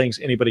 simple things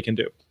anybody can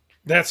do.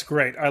 That's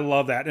great. I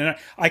love that. And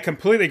I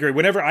completely agree.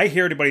 Whenever I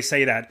hear anybody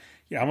say that,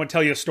 I'm going to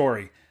tell you a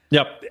story.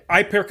 Yep.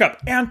 I perk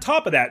up. And on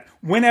top of that,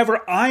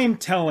 whenever I'm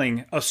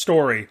telling a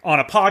story on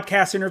a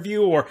podcast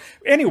interview or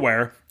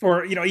anywhere,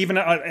 or even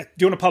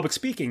doing a public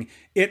speaking,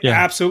 it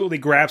absolutely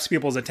grabs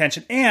people's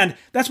attention. And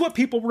that's what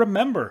people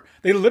remember.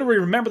 They literally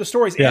remember the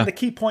stories and the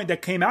key point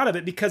that came out of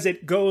it because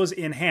it goes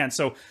in hand.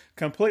 So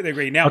completely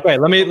agree. Now, okay,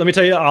 let me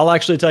tell you, I'll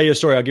actually tell you a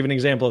story. I'll give you an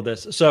example of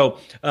this. So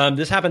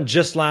this happened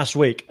just last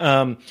week.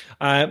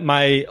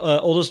 My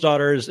oldest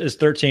daughter is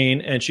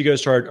 13 and she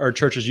goes to our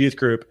church's youth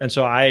group. And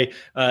so I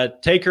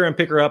take her and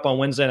pick her up on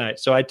Wednesday night.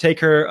 So I take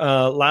her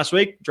last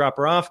week, drop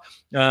her off.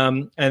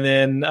 And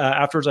then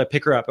afterwards I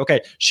pick her up. Okay.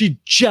 She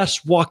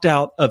just walked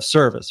out of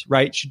service,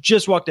 right? She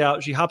just walked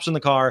out. She hops in the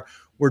car.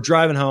 We're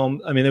driving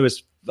home. I mean, it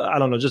was, I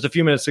don't know, just a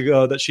few minutes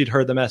ago that she'd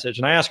heard the message.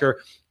 And I asked her,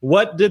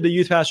 what did the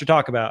youth pastor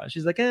talk about? And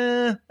she's like,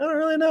 I don't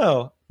really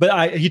know.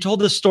 But he told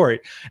this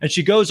story. And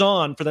she goes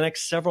on for the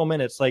next several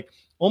minutes, like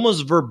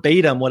almost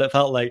verbatim what it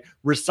felt like,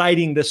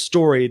 reciting this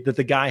story that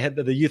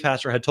the youth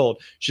pastor had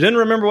told. She didn't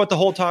remember what the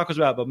whole talk was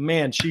about, but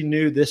man, she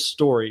knew this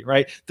story,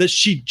 right? That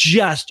she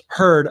just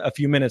heard a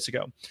few minutes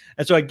ago.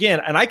 And so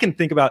again, and I can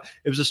think about,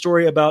 it was a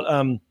story about,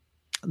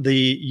 the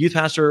youth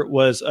pastor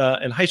was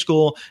in high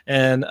school,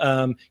 and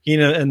he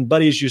and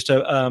buddies used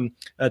to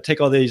take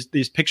all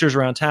these pictures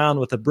around town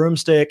with a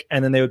broomstick,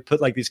 and then they would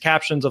put like these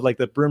captions of like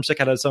the broomstick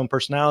had its own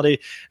personality.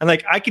 And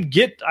like I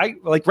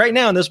like right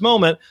now in this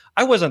moment,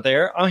 I wasn't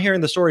there. I'm hearing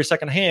the story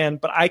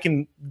secondhand, but I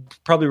can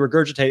probably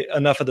regurgitate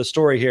enough of the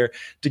story here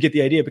to get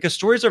the idea, because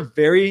stories are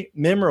very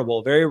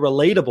memorable, very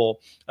relatable.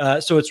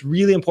 So it's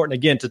really important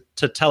again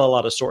to tell a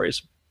lot of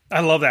stories. I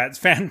love that. It's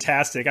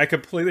fantastic. I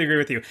completely agree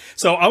with you.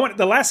 So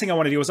the last thing I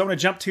want to do is I want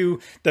to jump to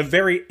the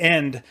very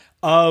end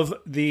of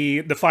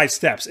the 5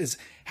 steps is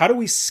how do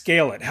we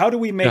scale it? How do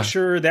we make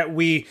sure that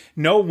we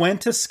know when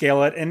to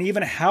scale it and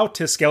even how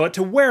to scale it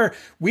to where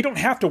we don't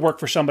have to work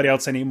for somebody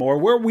else anymore,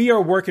 where we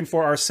are working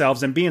for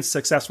ourselves and being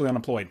successfully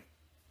unemployed?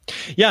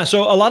 Yeah.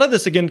 So a lot of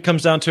this, again,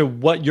 comes down to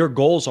what your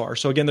goals are.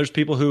 So again, there's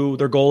people who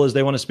their goal is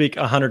they want to speak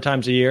 100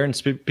 times a year, and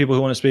people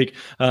who want to speak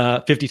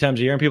 50 times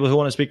a year, and people who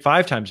want to speak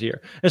 5 times a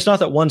year. It's not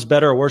that one's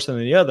better or worse than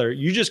the other.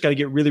 You just got to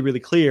get really, really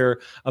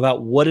clear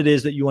about what it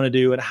is that you want to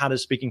do and how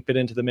does speaking fit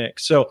into the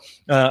mix. So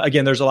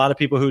again, there's a lot of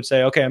people who would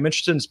say, okay, I'm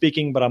interested in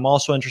speaking, but I'm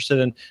also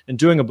interested in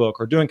doing a book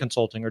or doing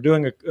consulting or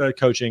doing a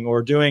coaching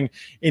or doing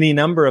any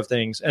number of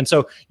things. And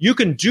so you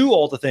can do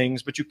all the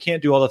things, but you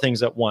can't do all the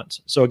things at once.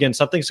 So again,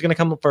 something's going to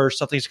come first,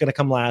 something's going to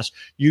come last.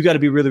 You got to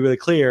be really, really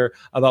clear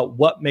about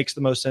what makes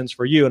the most sense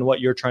for you and what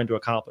you're trying to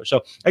accomplish.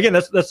 So again,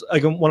 that's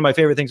again, one of my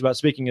favorite things about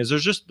speaking is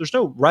there's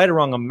no right or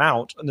wrong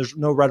amount and there's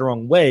no right or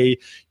wrong way.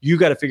 You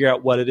got to figure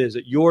out what it is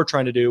that you're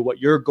trying to do, what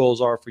your goals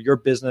are for your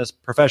business,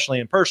 professionally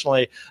and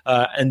personally,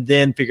 and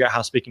then figure out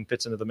how speaking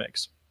fits into the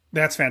mix.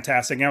 That's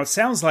fantastic. Now it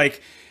sounds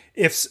like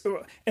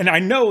and I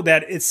know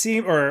that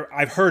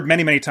I've heard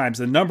many, many times,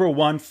 the number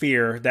one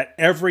fear that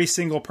every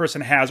single person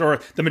has, or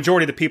the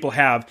majority of the people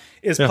have,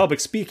 is public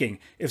speaking.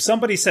 If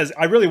somebody says,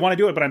 I really want to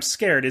do it, but I'm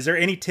scared, is there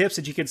any tips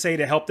that you could say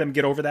to help them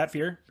get over that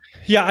fear?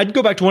 Yeah, I'd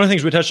go back to one of the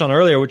things we touched on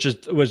earlier, which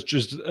was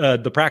just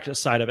the practice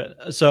side of it.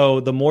 So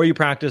the more you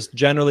practice,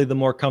 generally, the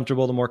more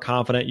comfortable, the more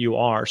confident you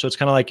are. So it's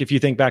kind of like if you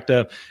think back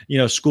to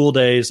school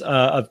days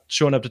of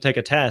showing up to take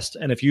a test,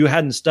 and if you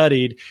hadn't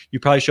studied, you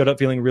probably showed up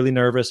feeling really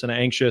nervous and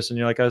anxious, and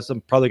you're like,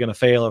 I'm probably going to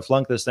fail or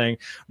flunk this thing.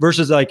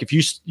 Versus like if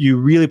you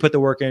really put the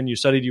work in, you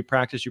studied, you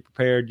practiced, you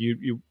prepared,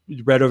 you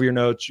read over your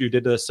notes, you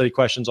did the study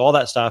questions, all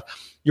that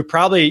stuff. You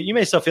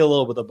may still feel a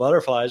little bit of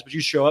butterflies, but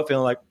you show up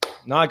feeling like,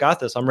 no, I got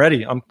this. I'm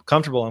ready. I'm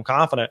comfortable. I'm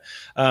confident.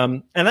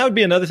 And that would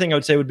be another thing I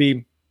would say would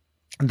be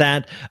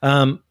that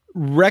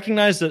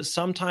recognize that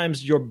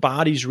sometimes your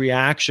body's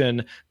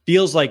reaction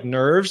feels like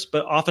nerves,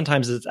 but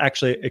oftentimes it's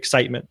actually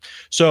excitement.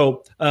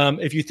 So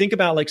if you think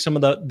about like some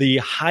of the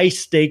high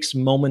stakes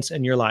moments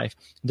in your life,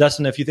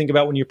 Dustin, if you think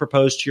about when you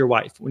proposed to your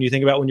wife, when you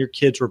think about when your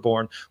kids were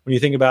born, when you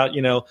think about,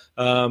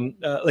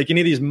 like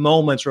any of these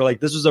moments where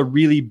like, this is a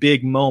really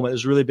big moment,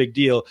 this is a really big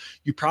deal,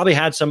 you probably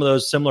had some of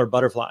those similar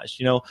butterflies.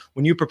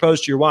 When you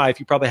proposed to your wife,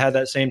 you probably had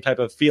that same type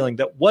of feeling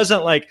that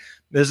wasn't like,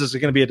 this is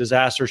going to be a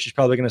disaster. She's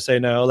probably going to say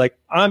no. Like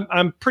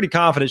I'm pretty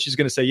confident she's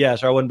going to say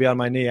yes, or I wouldn't be on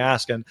my knee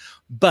asking.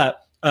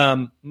 But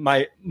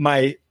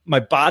my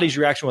body's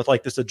reaction with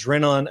like this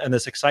adrenaline and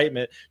this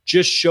excitement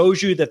just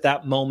shows you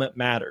that moment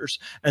matters.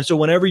 And so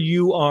whenever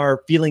you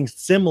are feeling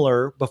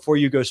similar before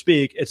you go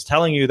speak, it's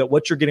telling you that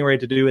what you're getting ready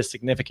to do is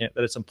significant,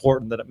 that it's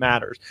important, that it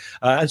matters.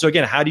 And so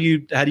again, how do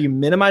you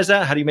minimize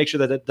that? How do you make sure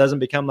that it doesn't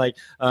become like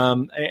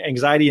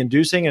anxiety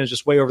inducing and it's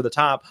just way over the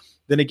top?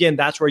 Then again,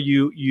 that's where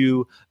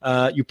you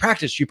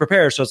practice, you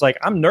prepare. So it's like,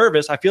 I'm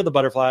nervous, I feel the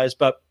butterflies,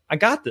 but I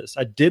got this.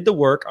 I did the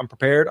work. I'm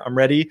prepared. I'm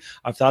ready.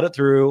 I've thought it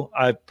through.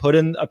 I put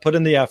in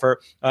the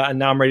effort, and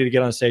now I'm ready to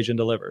get on stage and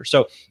deliver.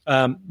 So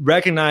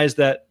recognize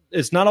that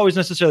it's not always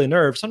necessarily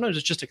nerves. Sometimes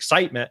it's just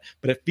excitement,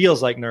 but it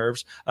feels like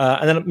nerves.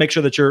 And then make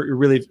sure that you're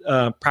really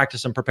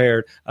practiced and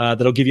prepared.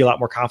 That'll give you a lot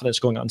more confidence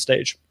going on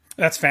stage.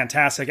 That's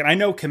fantastic. And I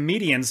know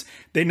comedians,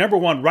 they number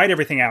one, write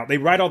everything out. They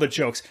write all the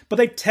jokes, but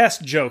they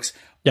test jokes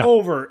Yeah.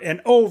 over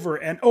and over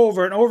and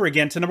over and over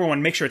again to, number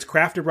one, make sure it's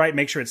crafted right,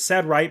 make sure it's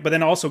said right, but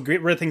then also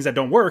get rid of things that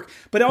don't work,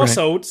 but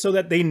also so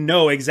that they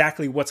know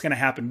exactly what's going to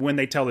happen when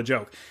they tell the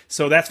joke.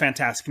 So that's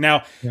fantastic.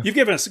 Now, you've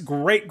given us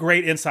great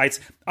insights.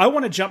 I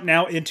want to jump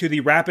now into the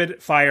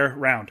rapid fire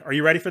round. Are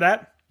you ready for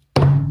that?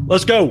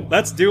 Let's go.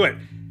 Let's do it.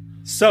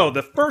 So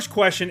the first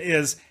question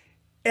is,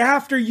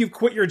 after you've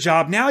quit your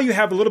job, now you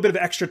have a little bit of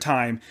extra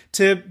time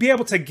to be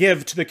able to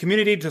give to the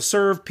community, to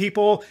serve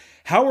people.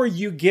 How are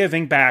you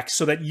giving back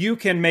so that you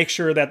can make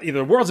sure that either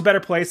the world's a better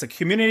place, the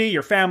community,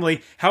 your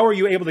family, how are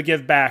you able to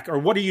give back, or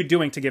what are you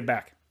doing to give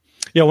back?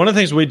 Yeah, one of the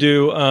things we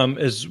do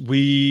is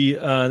we,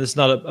 this is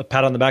not a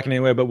pat on the back in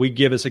any way, but we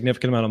give a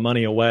significant amount of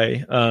money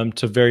away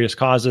to various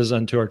causes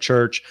and to our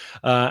church.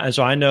 And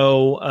so I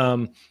know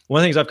one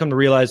of the things I've come to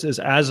realize is,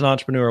 as an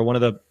entrepreneur,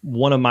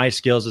 one of my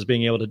skills is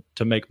being able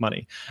to make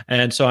money.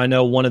 And so I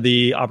know one of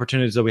the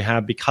opportunities that we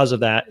have because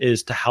of that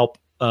is to help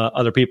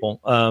other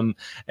people,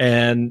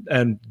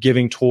 and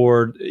giving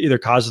toward either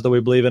causes that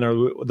we believe in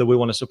or that we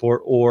want to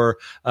support, or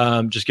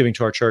just giving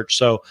to our church.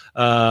 So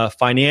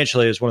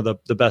financially is one of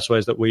the best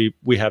ways that we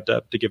have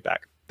to give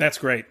back. That's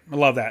great. I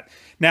love that.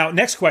 Now,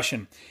 next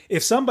question.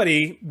 If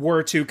somebody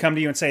were to come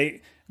to you and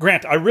say,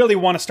 Grant, I really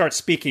want to start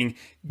speaking,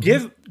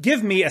 give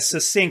me a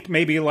succinct,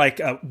 maybe like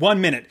 1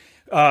 minute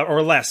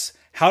or less.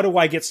 How do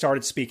I get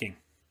started speaking?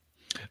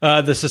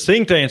 The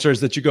succinct answer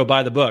is that you go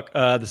buy the book,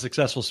 The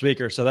Successful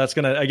Speaker. So that's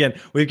going to, again,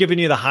 we've given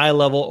you the high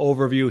level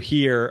overview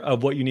here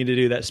of what you need to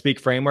do, that Speak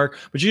framework,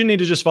 but you need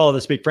to just follow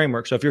the Speak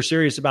framework. So if you're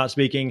serious about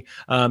speaking,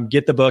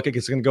 get the book.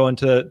 It's going to go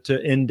into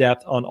in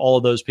depth on all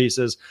of those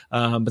pieces.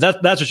 But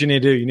that's what you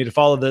need to do. You need to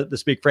follow the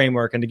Speak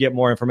framework, and to get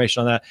more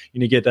information on that, you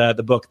need to get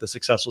the book, The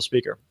Successful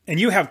Speaker. And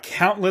you have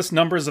countless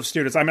numbers of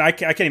students. I mean, I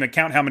can't even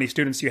count how many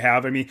students you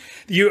have. I mean,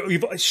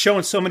 you've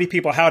shown so many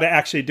people how to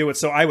actually do it.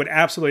 So I would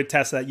absolutely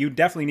attest that. You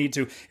definitely need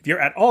to, if you're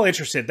at all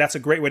interested, that's a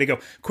great way to go.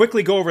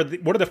 Quickly go over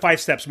what are the 5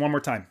 steps one more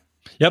time.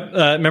 Yep.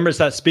 Remember, it's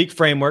that Speak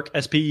framework,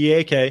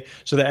 SPEAK.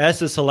 So the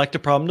S is select a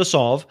problem to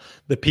solve.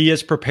 The P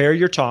is prepare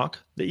your talk.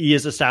 The E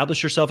is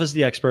establish yourself as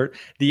the expert.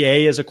 The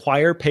A is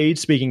acquire paid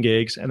speaking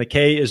gigs. And the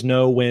K is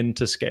know when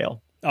to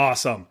scale.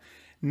 Awesome.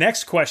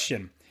 Next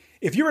question.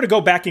 If you were to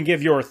go back and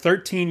give your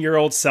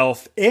 13-year-old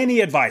self any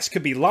advice,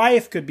 could be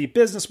life, could be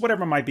business,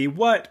 whatever it might be,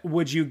 what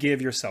would you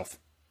give yourself?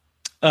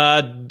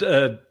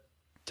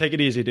 Take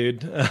it easy,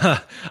 dude.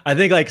 I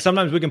think like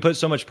sometimes we can put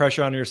so much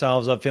pressure on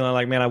yourselves of feeling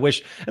like, man, I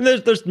wish, and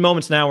there's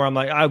moments now where I'm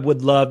like, I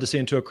would love to see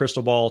into a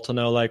crystal ball to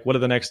know like, what are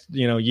the next,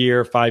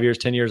 year, 5 years,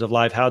 10 years of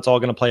life, how it's all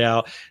going to play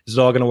out. Is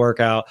it all going to work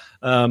out?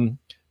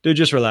 Dude,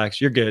 just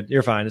relax. You're good.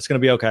 You're fine. It's going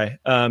to be okay.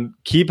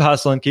 Keep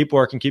hustling, keep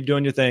working, keep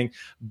doing your thing,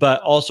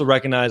 but also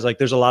recognize like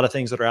there's a lot of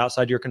things that are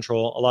outside your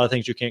control, a lot of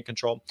things you can't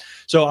control.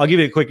 So I'll give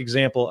you a quick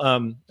example.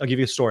 I'll give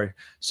you a story.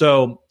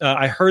 So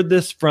I heard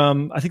this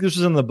from, I think this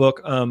was in the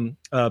book,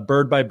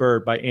 Bird by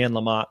Bird by Anne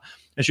Lamott.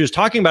 And she was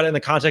talking about it in the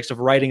context of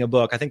writing a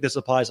book. I think this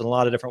applies in a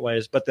lot of different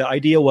ways, but the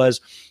idea was,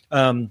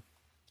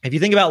 if you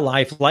think about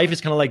life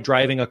is kind of like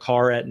driving a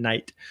car at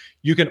night.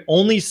 You can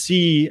only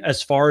see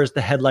as far as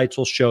the headlights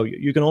will show you.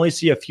 You can only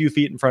see a few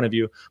feet in front of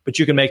you, but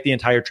you can make the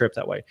entire trip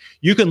that way.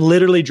 You can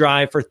literally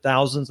drive for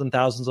thousands and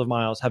thousands of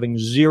miles having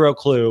zero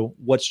clue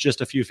what's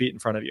just a few feet in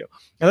front of you.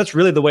 And that's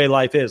really the way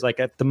life is.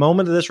 Like at the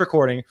moment of this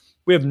recording,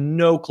 we have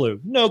no clue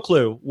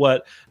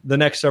what the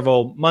next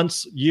several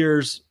months,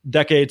 years,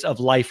 decades of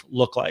life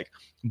look like.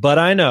 But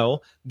I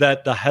know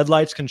that the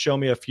headlights can show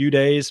me a few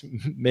days,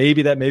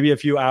 maybe a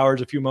few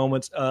hours, a few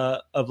moments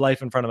of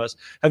life in front of us.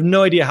 I have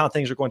no idea how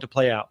things are going to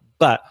play out,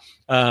 but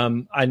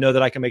I know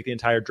that I can make the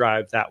entire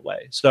drive that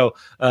way. So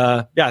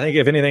I think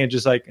if anything, it's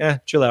just like,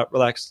 chill out,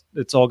 relax.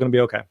 It's all going to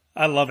be okay.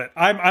 I love it.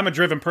 I'm a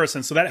driven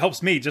person, so that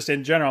helps me just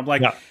in general. I'm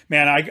like,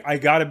 man, I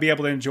got to be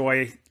able to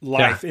enjoy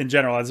life in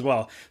general as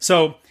well.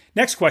 So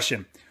next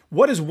question.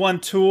 What is one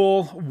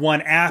tool,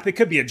 one app? It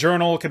could be a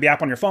journal, it could be an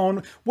app on your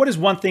phone. What is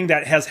one thing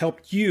that has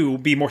helped you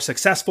be more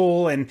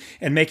successful and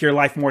make your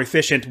life more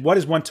efficient? What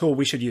is one tool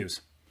we should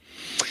use?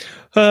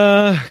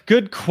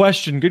 Good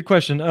question.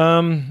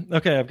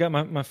 Okay, I've got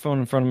my phone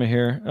in front of me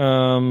here.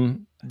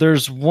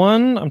 There's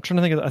one, I'm trying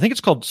to think of, I think it's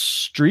called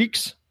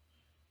Streaks.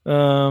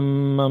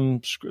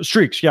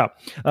 Streaks. Yeah.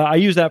 I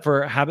use that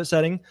for habit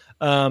setting.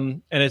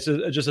 And it's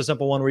just a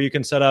simple one where you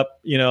can set up,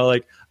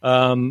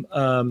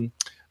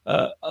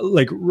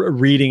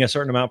 reading a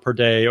certain amount per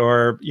day,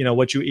 or,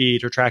 what you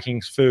eat, or tracking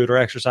food, or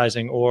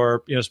exercising,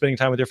 or, spending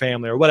time with your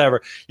family, or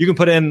whatever. You can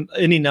put in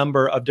any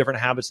number of different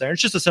habits there.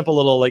 It's just a simple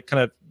little, like,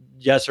 kind of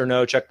yes or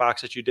no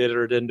checkbox that you did it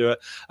or didn't do it.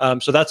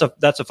 So that's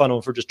a fun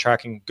one for just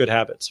tracking good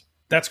habits.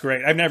 That's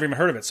great. I've never even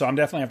heard of it, so I'm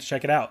definitely have to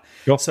check it out.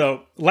 Cool.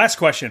 So last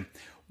question.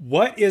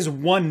 What is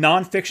one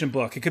nonfiction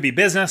book? It could be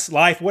business,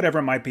 life, whatever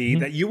it might be,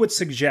 that you would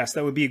suggest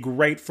that would be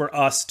great for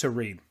us to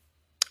read?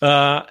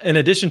 In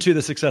addition to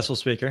the successful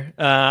speaker,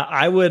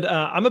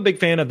 I'm a big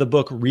fan of the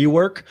book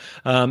Rework.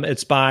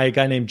 It's by a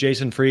guy named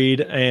Jason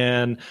Fried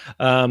and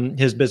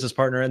his business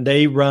partner, and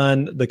they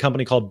run the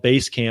company called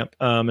Basecamp,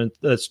 and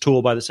that's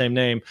Tool by the same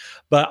name.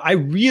 But I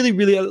really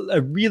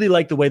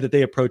like the way that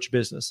they approach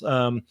business,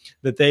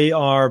 that they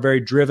are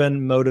very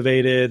driven,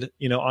 motivated,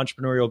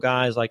 entrepreneurial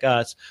guys like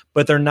us,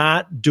 but they're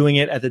not doing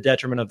it at the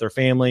detriment of their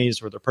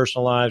families or their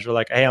personal lives. Or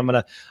like, hey, I'm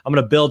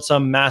gonna build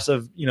some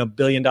massive, $1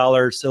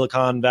 billion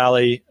Silicon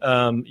Valley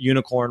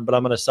unicorn, but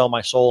I'm going to sell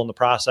my soul in the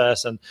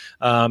process, and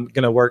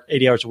going to work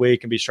 80 hours a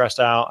week and be stressed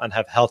out and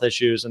have health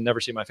issues and never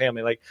see my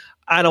family. Like,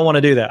 I don't want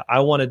to do that. I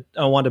want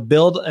to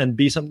build and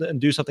be something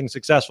and do something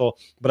successful,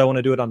 but I want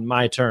to do it on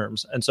my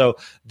terms. And so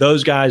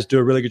those guys do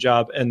a really good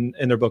job in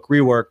their book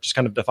Rework, just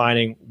kind of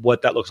defining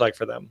what that looks like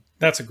for them.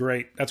 That's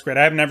great. I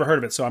have never heard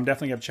of it, so I'm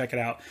definitely going to check it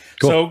out.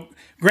 Cool. So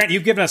Grant,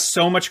 you've given us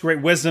so much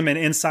great wisdom and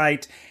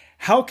insight.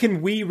 How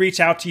can we reach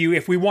out to you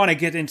if we want to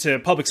get into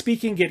public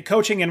speaking, get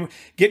coaching, and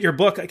get your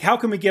book? Like, how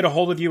can we get a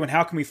hold of you, and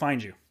how can we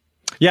find you?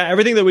 Yeah,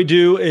 everything that we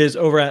do is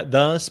over at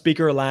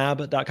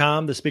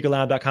thespeakerlab.com,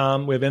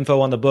 thespeakerlab.com. We have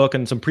info on the book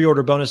and some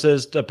pre-order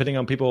bonuses depending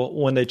on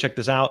people when they check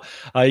this out.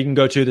 You can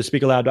go to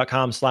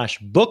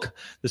thespeakerlab.com/book,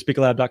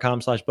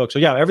 thespeakerlab.com/book. So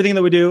yeah, everything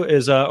that we do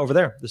is over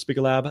there,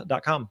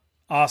 thespeakerlab.com.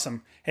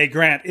 Awesome. Hey,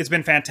 Grant, it's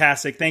been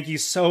fantastic. Thank you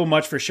so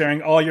much for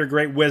sharing all your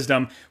great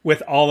wisdom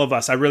with all of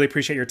us. I really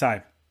appreciate your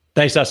time.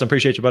 Thanks, Dustin.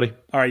 Appreciate you, buddy.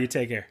 All right, you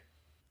take care.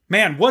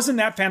 Man, wasn't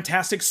that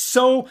fantastic?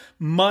 So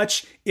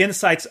much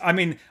insights. I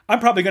mean, I'm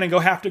probably going to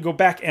have to go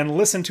back and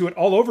listen to it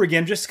all over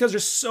again just because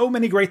there's so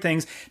many great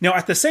things. Now,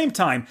 at the same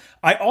time,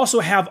 I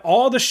also have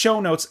all the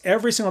show notes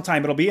every single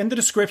time. It'll be in the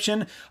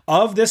description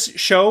of this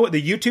show,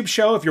 the YouTube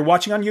show. If you're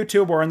watching on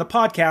YouTube or on the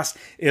podcast,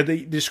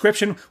 the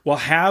description will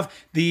have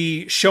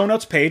the show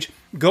notes page.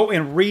 Go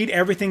and read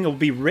everything. It'll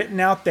be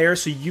written out there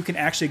so you can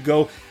actually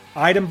go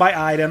item by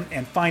item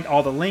and find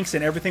all the links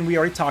and everything we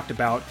already talked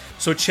about.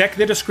 So check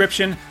the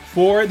description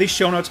for the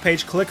show notes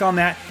page. Click on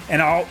that,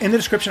 and in the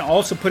description, I'll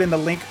also put in the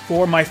link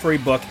for my free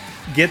book.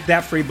 Get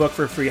that free book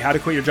for free, How to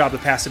Quit Your Job with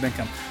Passive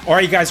Income. All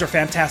right, you guys are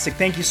fantastic.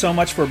 Thank you so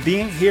much for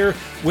being here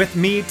with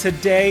me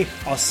today.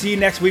 I'll see you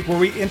next week where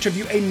we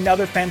interview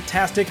another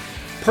fantastic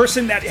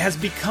person that has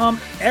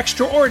become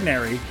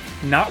extraordinary,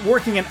 not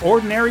working an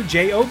ordinary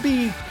job,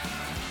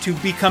 to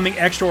becoming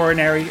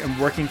extraordinary and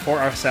working for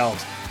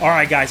ourselves. All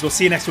right, guys, we'll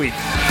see you next week.